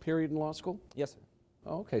period in law school? Yes, sir.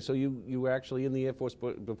 Okay, so you were actually in the Air Force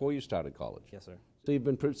before you started college? Yes, sir. So you've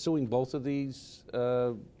been pursuing both of these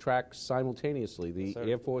tracks simultaneously, the Yes, sir.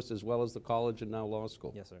 Air Force as well as the college and now law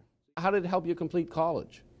school? Yes, sir. How did it help you complete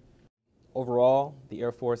college? Overall, the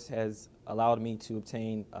Air Force has allowed me to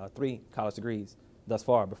obtain 3 college degrees thus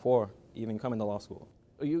far before even coming to law school.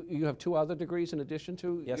 You have 2 other degrees in addition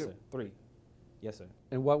to? Yes, sir. 3. Yes, sir.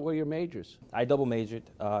 And what were your majors? I double majored,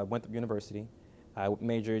 went through university. I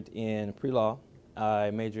majored in pre-law.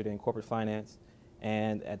 I majored in corporate finance.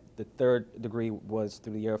 And at the 3rd degree was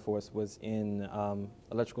through the Air Force, was in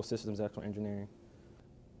electrical systems, electrical engineering.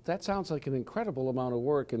 That sounds like an incredible amount of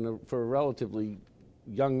work for a relatively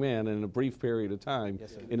young man in a brief period of time,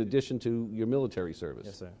 Yes, sir. in addition to your military service.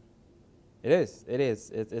 Yes, sir. It is. It is.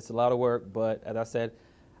 It's a lot of work, but as I said,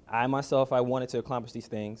 I wanted to accomplish these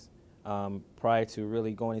things prior to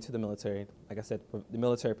really going into the military. Like I said, the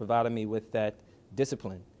military provided me with that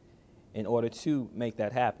discipline in order to make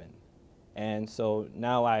that happen. And so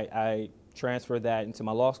now I transfer that into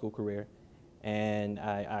my law school career, and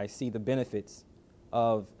I see the benefits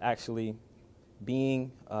of actually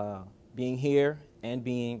being here and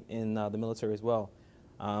being in the military as well.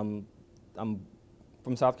 I'm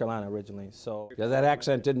from South Carolina originally, so Yeah, that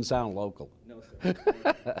accent didn't sound local. no, sir.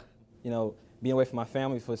 You know, being away from my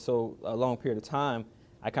family for so a long period of time,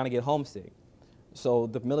 I kind of get homesick. So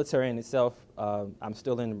the military in itself, I'm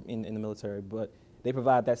still in the military, but they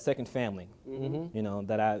provide that second family, you know,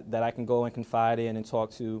 that I can go and confide in and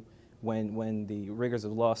talk to when the rigors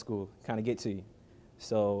of law school kind of get to you.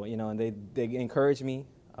 So, you know, and they encourage me.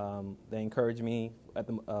 They encourage me at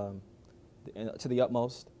to the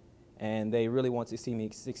utmost, and they really want to see me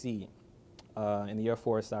succeed. In the Air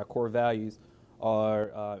Force, our core values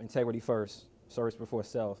are integrity first, service before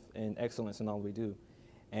self, and excellence in all we do.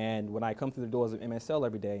 And when I come through the doors of MSL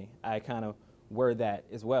every day, I kind of wear that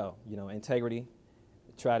as well. You know, integrity,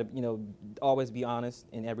 try to, you know, always be honest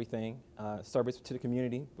in everything, service to the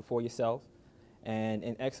community before yourself,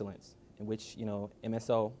 and excellence, in which, you know,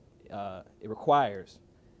 MSL, it requires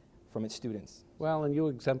from its students. Well, and you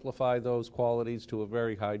exemplify those qualities to a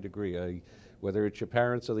very high degree. Whether it's your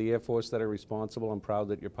parents or the Air Force that are responsible, I'm proud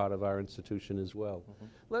that you're part of our institution as well.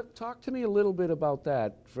 Talk to me a little bit about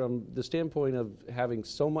that from the standpoint of having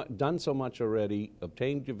done so much already,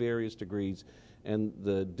 obtained your various degrees, and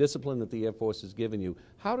the discipline that the Air Force has given you.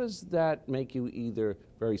 How does that make you either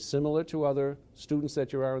very similar to other students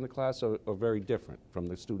that you are in the class, or very different from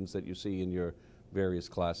the students that you see in your various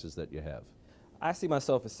classes that you have? I see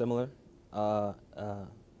myself as similar to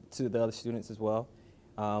the other students as well.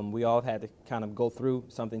 We all had to kind of go through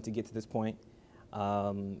something to get to this point,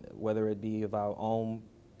 whether it be of our own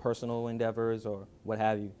personal endeavors or what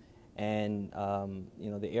have you. And you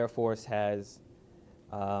know, the Air Force has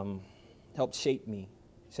helped shape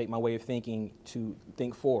my way of thinking to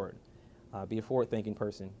think forward, be a forward-thinking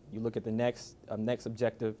person. You look at the next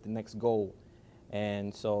objective, the next goal.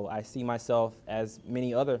 And so I see myself, as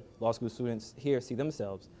many other law school students here see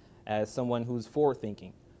themselves, as someone who's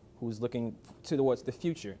forward-thinking, who's looking towards the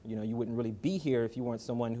future. You know, you wouldn't really be here if you weren't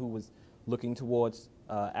someone who was looking towards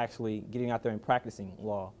actually getting out there and practicing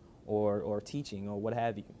law or teaching or what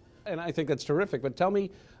have you. And I think that's terrific. But tell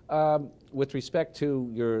me, with respect to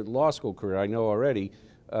your law school career, I know already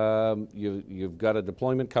you've got a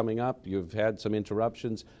deployment coming up, you've had some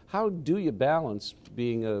interruptions. How do you balance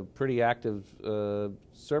being a pretty active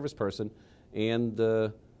service person and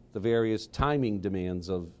the various timing demands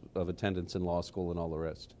of attendance in law school and all the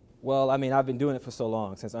rest? Well, I mean, I've been doing it for so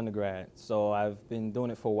long, since undergrad, so I've been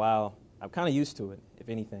doing it for a while. I'm kind of used to it, if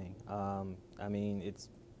anything. I mean, it's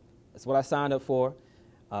what I signed up for.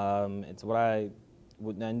 It's what I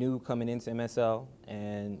knew coming into MSL,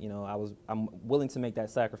 and you know, I'm willing to make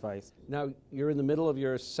that sacrifice. Now, you're in the middle of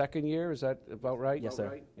your second year, is that about right? Yes,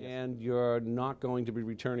 sir. Yes. And you're not going to be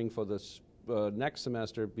returning for this next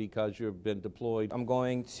semester because you've been deployed. I'm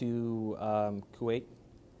going to Kuwait.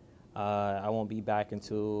 I won't be back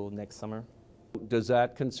until next summer. Does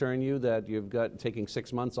that concern you that you've got taking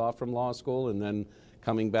 6 months off from law school and then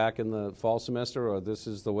coming back in the fall semester, or this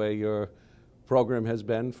is the way your program has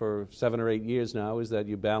been for 7 or 8 years now, is that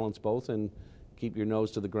you balance both and keep your nose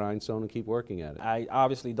to the grindstone and keep working at it? I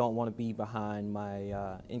obviously don't want to be behind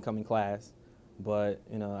my incoming class, but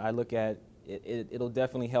you know, I look at it'll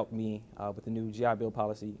definitely help me with the new GI Bill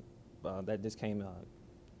policy that just came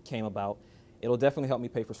about. It'll definitely help me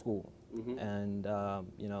pay for school. And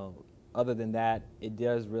you know, other than that, it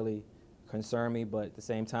does really concern me, but at the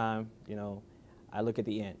same time, you know, I look at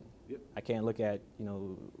the end. I can't look at,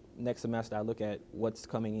 next semester. I look at what's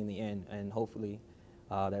coming in the end, and hopefully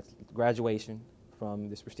that's graduation from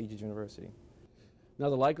this prestigious university. Now,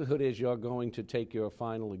 the likelihood is you're going to take your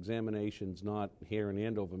final examinations not here in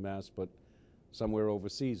Andover, Mass., but somewhere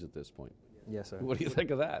overseas at this point. Yes, sir. What do you think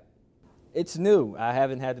of that? It's new. I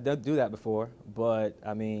haven't had to do that before, but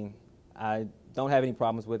I mean, I don't have any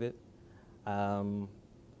problems with it.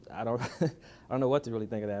 I don't, I don't know what to really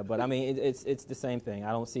think of that, but I mean, it's the same thing.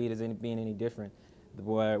 I don't see it as being any different.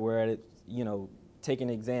 Where it's, taking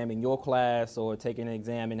an exam in your class or taking an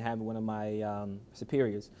exam and having one of my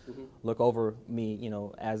superiors look over me,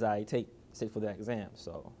 as I sit for that exam.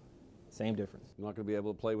 So, same difference. You're not going to be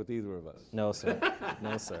able to play with either of us. No, sir.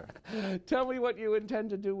 No, sir. Tell me what you intend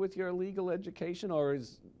to do with your legal education, or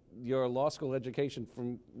is your law school education,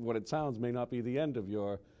 from what it sounds, may not be the end of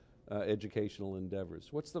your educational endeavors.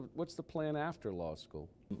 What's the plan after law school?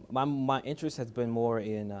 My interest has been more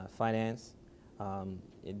in finance,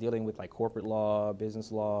 in dealing with like corporate law,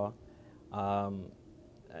 business law,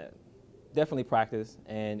 definitely practice,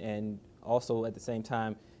 and also at the same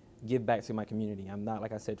time give back to my community. I'm not,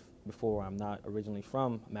 like I said before, I'm not originally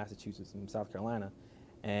from Massachusetts, I'm South Carolina,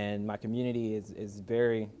 and my community is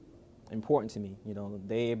very important to me.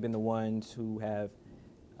 They have been the ones who have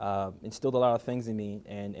instilled a lot of things in me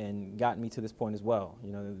and gotten me to this point as well.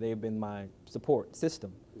 They've been my support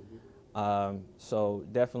system. So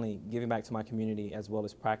definitely giving back to my community as well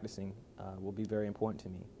as practicing will be very important to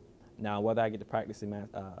me. Now, whether I get to practice in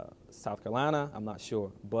South Carolina, I'm not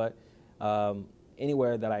sure, but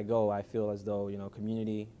anywhere that I go, I feel as though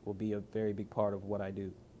community will be a very big part of what I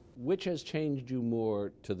do. Which has changed you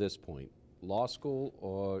more to this point, law school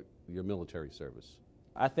or your military service?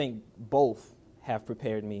 I think both have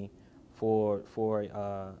prepared me for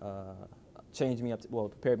changed me up to,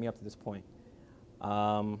 prepared me up to this point.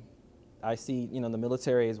 I see, the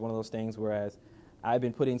military is one of those things, whereas I've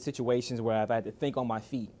been put in situations where I've had to think on my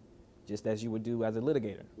feet, just as you would do as a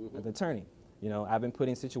litigator, as an attorney. I've been put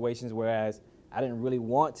in situations whereas I didn't really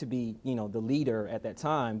want to be, the leader at that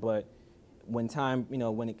time, but when time,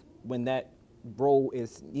 when that role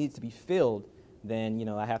needs to be filled, then,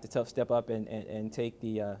 I have to step up and take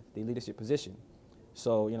the leadership position.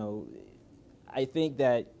 So, I think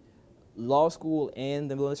that law school and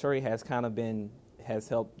the military has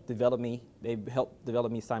helped develop me. They've helped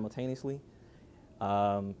develop me simultaneously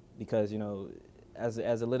because, as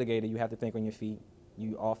a litigator, you have to think on your feet.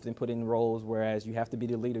 You often put in roles whereas you have to be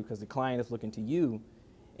the leader because the client is looking to you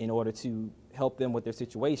in order to help them with their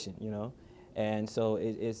situation, And so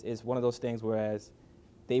it's one of those things whereas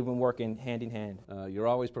they've been working hand in hand. You're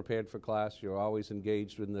always prepared for class. You're always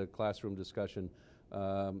engaged in the classroom discussion.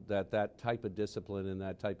 That type of discipline and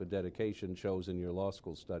that type of dedication shows in your law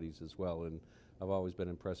school studies as well, and I've always been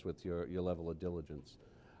impressed with your level of diligence.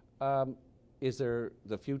 Is there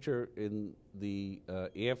the future in the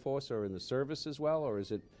Air Force or in the service as well, or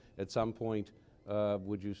is it at some point,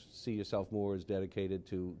 would you see yourself more as dedicated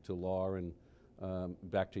to law and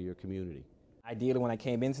back to your community? Ideally, when I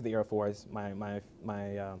came into the Air Force, my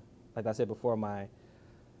like I said before, my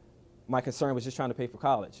concern was just trying to pay for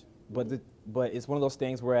college. But it's one of those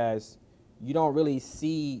things whereas you don't really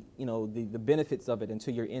see, the benefits of it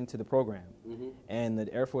until you're into the program. And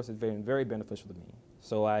the Air Force has been very beneficial to me.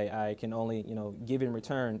 So I can only, give in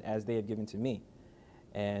return as they have given to me.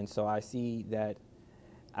 And so I see that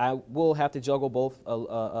I will have to juggle both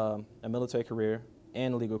a military career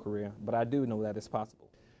and a legal career, but I do know that it's possible.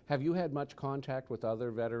 Have you had much contact with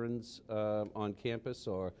other veterans on campus,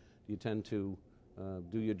 or do you tend to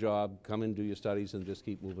do your job, come in, do your studies, and just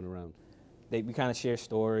keep moving around? We kind of share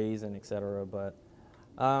stories and et cetera, but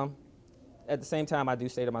at the same time, I do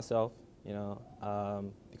say to myself,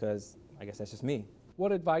 because I guess that's just me.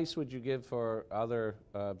 What advice would you give for other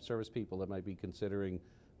service people that might be considering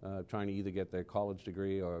trying to either get their college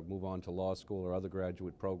degree or move on to law school or other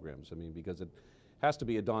graduate programs? I mean, because it has to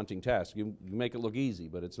be a daunting task. You make it look easy,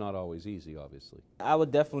 but it's not always easy, obviously. I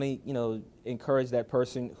would definitely, encourage that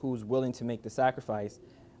person who's willing to make the sacrifice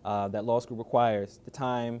that law school requires, the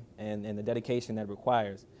time and the dedication that it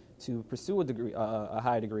requires to pursue a degree, a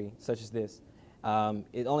high degree such as this.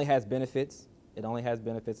 It only has benefits. It only has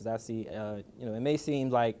benefits, as I see. It may seem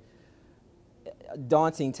like a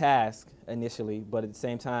daunting task initially, but at the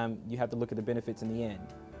same time, you have to look at the benefits in the end.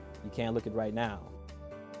 You can't look at right now.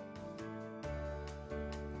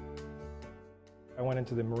 I went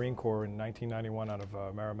into the Marine Corps in 1991 out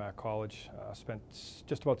of Merrimack College. Spent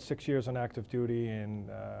just about 6 years on active duty and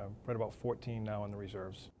right about 14 now in the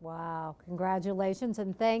reserves. Wow, congratulations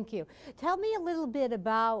and thank you. Tell me a little bit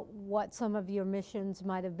about what some of your missions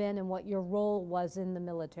might have been and what your role was in the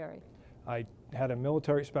military. I had a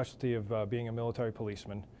military specialty of being a military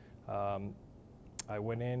policeman. I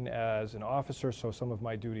went in as an officer, so some of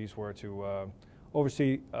my duties were to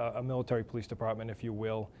oversee a military police department, if you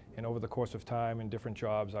will. And over the course of time in different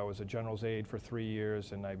jobs, I was a general's aide for 3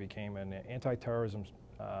 years, and I became an anti-terrorism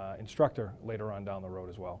instructor later on down the road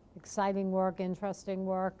as well. Exciting work, interesting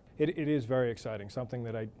work. It is very exciting. Something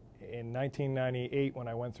that in 1998, when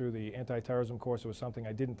I went through the anti-terrorism course, it was something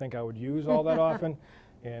I didn't think I would use all that often.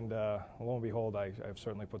 And lo and behold, I've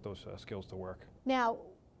certainly put those skills to work. Now,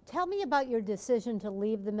 tell me about your decision to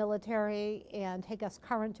leave the military and take us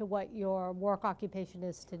current to what your work occupation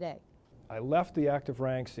is today. I left the active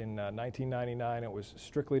ranks in 1999. It was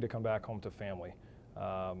strictly to come back home to family.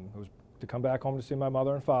 It was to come back home to see my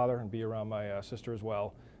mother and father and be around my sister as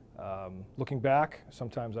well. Looking back,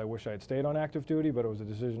 sometimes I wish I had stayed on active duty, but it was a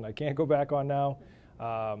decision I can't go back on now.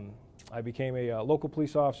 I became a local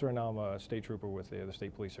police officer, and now I'm a state trooper with the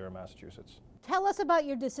state police here in Massachusetts. Tell us about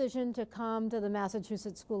your decision to come to the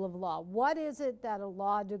Massachusetts School of Law. What is it that a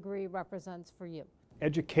law degree represents for you?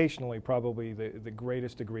 Educationally, probably the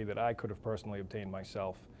greatest degree that I could have personally obtained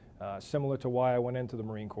myself. Similar to why I went into the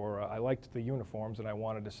Marine Corps, I liked the uniforms and I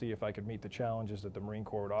wanted to see if I could meet the challenges that the Marine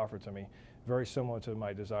Corps would offer to me. Very similar to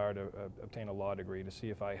my desire to obtain a law degree, to see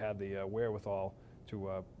if I had the wherewithal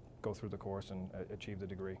to go through the course and achieve the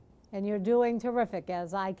degree. And you're doing terrific,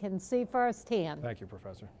 as I can see firsthand. Thank you,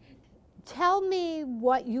 Professor. Tell me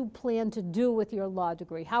what you plan to do with your law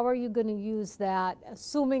degree. How are you going to use that,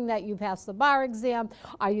 assuming that you pass the bar exam?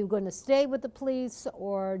 Are you going to stay with the police,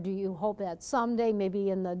 or do you hope that someday,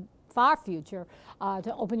 maybe in the far future,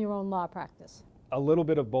 to open your own law practice? A little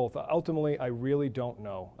bit of both. Ultimately, I really don't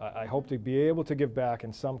know. I hope to be able to give back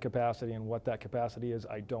in some capacity, and what that capacity is,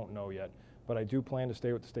 I don't know yet. But I do plan to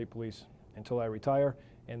stay with the state police until I retire,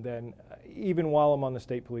 and then even while I'm on the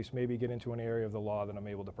state police, maybe get into an area of the law that I'm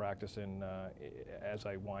able to practice in as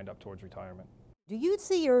I wind up towards retirement. Do you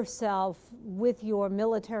see yourself, with your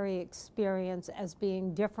military experience, as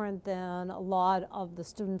being different than a lot of the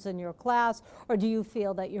students in your class, or do you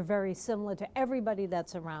feel that you're very similar to everybody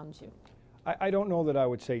that's around you? I don't know that I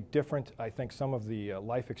would say different. I think some of the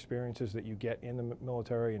life experiences that you get in the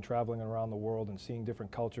military and traveling around the world and seeing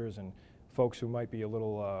different cultures and folks who might be a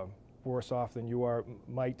little worse off than you are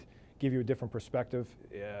might give you a different perspective.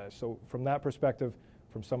 So from that perspective,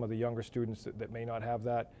 from some of the younger students that may not have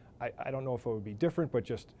that, I don't know if it would be different, but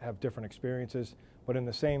just have different experiences. But in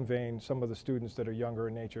the same vein, some of the students that are younger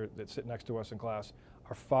in nature that sit next to us in class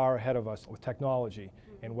are far ahead of us with technology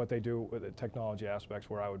and what they do with the technology aspects,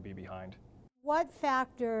 where I would be behind. What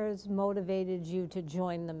factors motivated you to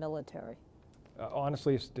join the military?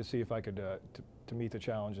 Honestly, it's to see if I could to meet the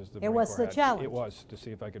challenges the It Marine was Corps the had. challenge. It was to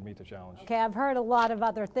see if I could meet the challenge. Okay, I've heard a lot of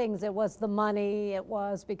other things. It was the money, it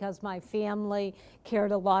was because my family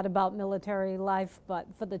cared a lot about military life, but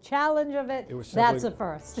for the challenge of it, Was that's simply, a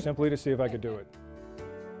first. Simply to see if I could do it.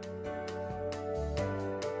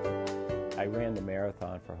 I ran the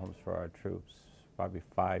marathon for Homes for Our Troops probably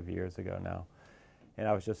 5 years ago now. And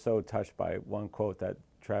I was just so touched by one quote that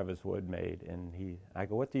Travis Wood made, and I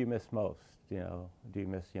go, "What do you miss most? Do you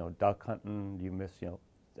miss, duck hunting? Do you miss, the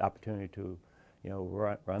opportunity to,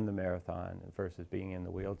 run the marathon versus being in the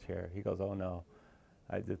wheelchair?" He goes, "Oh no,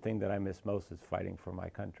 the thing that I miss most is fighting for my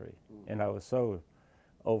country." And I was so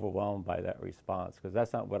overwhelmed by that response, because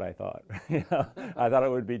that's not what I thought. I thought it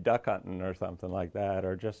would be duck hunting or something like that,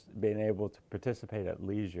 or just being able to participate at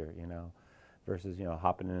leisure, versus,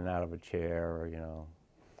 hopping in and out of a chair, or,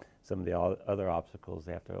 some of the other obstacles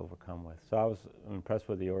they have to overcome with. So I was impressed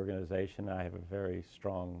with the organization. I have a very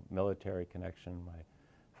strong military connection. My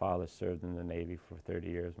father served in the Navy for 30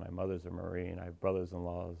 years. My mother's a Marine. I have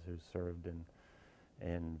brothers-in-laws who served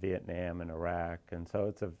in Vietnam and Iraq. And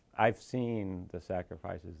so I've seen the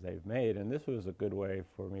sacrifices they've made, and this was a good way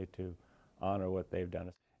for me to honor what they've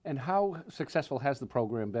done. And how successful has the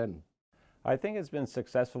program been? I think it's been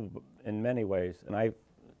successful in many ways, and I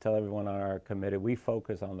tell everyone on our committee, we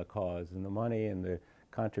focus on the cause, and the money and the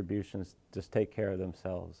contributions just take care of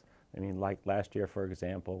themselves. I mean, like last year, for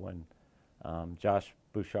example, when Josh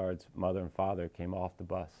Bouchard's mother and father came off the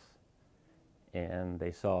bus, and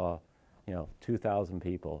they saw, 2,000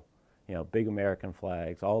 people, big American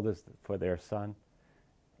flags, all this for their son.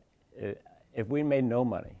 If we made no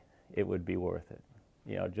money, it would be worth it,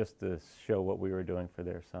 just to show what we were doing for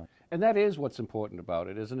their son. And that is what's important about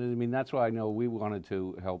it, isn't it? I mean, that's why I know we wanted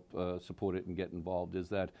to help support it and get involved, is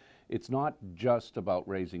that it's not just about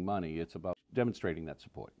raising money, it's about demonstrating that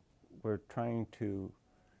support. We're trying to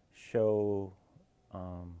show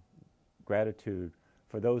gratitude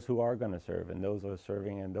for those who are going to serve, and those who are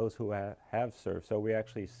serving, and those who have served. So we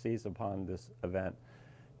actually seize upon this event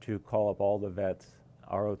to call up all the vets,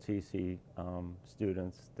 ROTC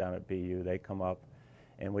students down at BU. They come up,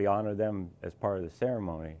 and we honor them as part of the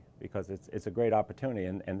ceremony because it's a great opportunity,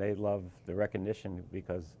 and they love the recognition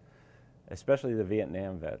because, especially the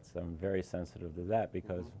Vietnam vets, I'm very sensitive to that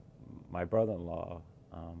because my brother-in-law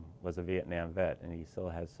was a Vietnam vet, and he still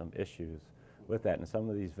has some issues with that. And some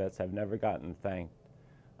of these vets have never gotten thanked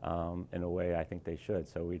in a way I think they should.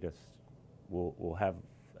 So we'll have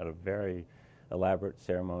a very elaborate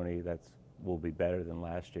ceremony will be better than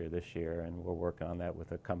last year this year, and we're working on that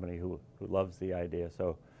with a company who loves the idea.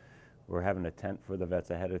 So we're having a tent for the vets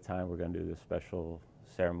ahead of time. We're going to do this special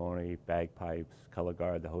ceremony, bagpipes, color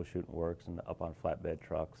guard, the whole shooting works, and up on flatbed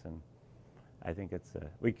trucks. And I think it's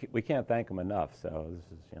we can't thank them enough. So this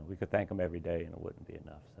is, you know, we could thank them every day, and it wouldn't be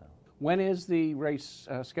enough. So When is the race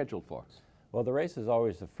scheduled for? well, the race is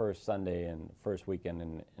always the first Sunday and first weekend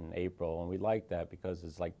in April, and we like that because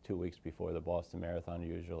it's like 2 weeks before the Boston Marathon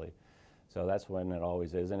usually. So that's when it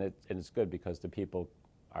always is, and it's good because the people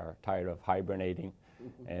are tired of hibernating,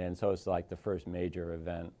 and so it's like the first major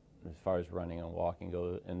event as far as running and walking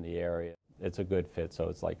go in the area. It's a good fit, so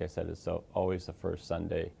it's like I said, it's always the first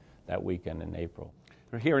Sunday that weekend in April.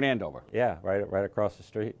 We're here in Andover. Yeah, right across the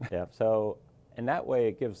street. Yeah, so in that way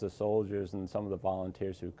it gives the soldiers and some of the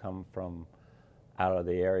volunteers who come from out of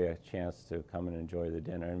the area a chance to come and enjoy the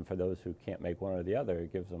dinner, and for those who can't make one or the other,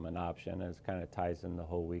 it gives them an option, and it kind of ties in the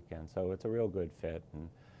whole weekend. So it's a real good fit, and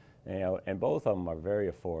you know, and both of them are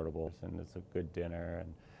very affordable, and it's a good dinner,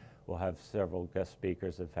 and we'll have several guest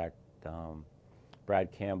speakers. In fact,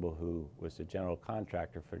 Brad Campbell, who was the general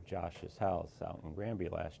contractor for Josh's house out in Granby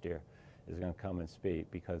last year, is going to come and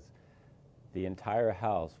speak because the entire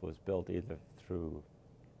house was built either through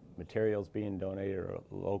materials being donated or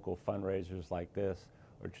local fundraisers like this,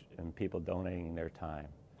 and people donating their time.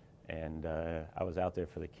 And I was out there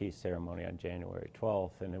for the key ceremony on January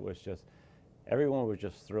 12th, and it was just, everyone was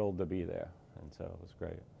just thrilled to be there, and so it was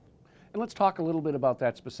great. And let's talk a little bit about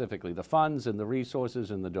that specifically, the funds and the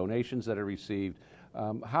resources and the donations that are received.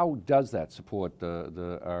 How does that support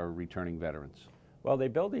our returning veterans? Well, they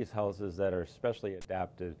build these houses that are specially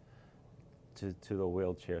adapted to the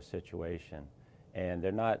wheelchair situation. And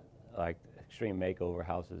they're not like extreme makeover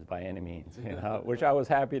houses by any means, you know, which I was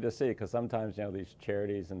happy to see because sometimes, you know, these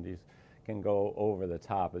charities and these can go over the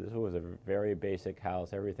top. But this was a very basic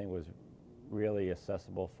house. Everything was really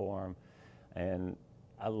accessible for them. And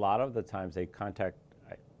a lot of the times they contact,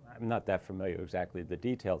 I'm not that familiar exactly the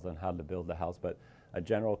details on how to build the house, but a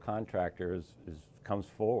general contractor comes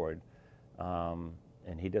forward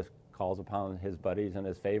and he just calls upon his buddies and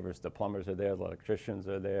his favorites. The plumbers are there, the electricians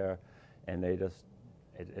are there, and they just,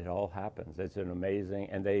 it all happens. It's an amazing,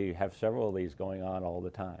 and they have several of these going on all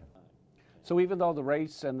the time. So even though the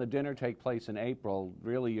race and the dinner take place in April,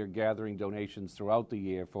 really you're gathering donations throughout the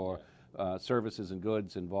year for services and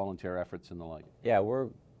goods and volunteer efforts and the like. Yeah, we're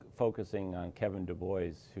focusing on Kevin Du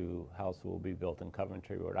Bois, whose house will be built in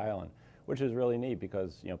Coventry, Rhode Island, which is really neat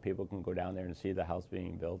because, you know, people can go down there and see the house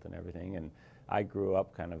being built and everything. And I grew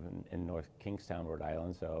up kind of in North Kingstown, Rhode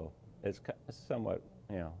Island, so it's somewhat,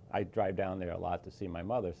 you know, I drive down there a lot to see my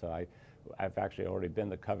mother, so I've actually already been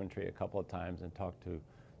to Coventry a couple of times and talked to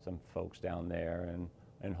some folks down there,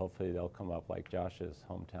 and hopefully they'll come up like Josh's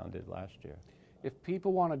hometown did last year. If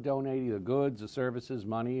people want to donate either goods or services,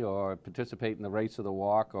 money, or participate in the race or the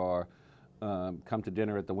walk, or come to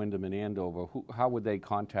dinner at the Wyndham in Andover, how would they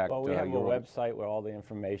contact Well, we have a your website where all the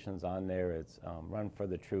information's on there. It's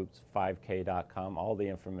runforthetroops5k.com. All the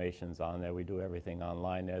information's on there. We do everything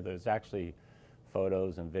online there. There's actually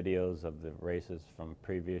photos and videos of the races from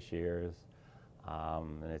previous years,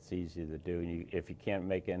 and it's easy to do. If you can't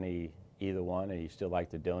make either one and you still like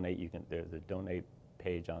to donate, there's a donate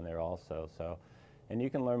page on there also. So, and you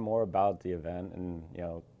can learn more about the event, and you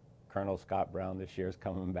know, Colonel Scott Brown this year is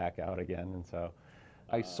coming back out again, and so.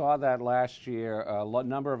 I saw that last year. A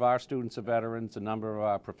number of our students are veterans, a number of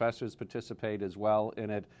our professors participate as well in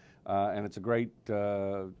it, and it's a great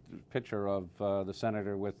picture of the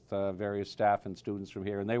senator with various staff and students from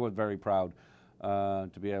here, and they were very proud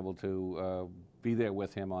to be able to be there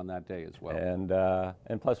with him on that day as well. And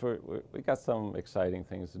plus we got some exciting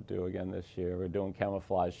things to do again this year. We're doing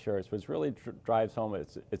camouflage shirts, which really drives home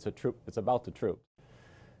it's about the troops.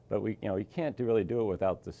 But you can't really do it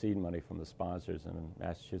without the seed money from the sponsors, and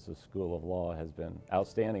Massachusetts School of Law has been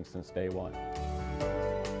outstanding since day one.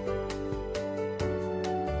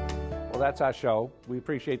 Well, that's our show. We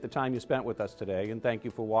appreciate the time you spent with us today, and thank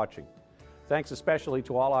you for watching. Thanks especially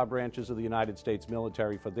to all our branches of the United States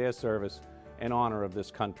military for their service and honor of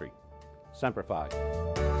this country. Semper Fi.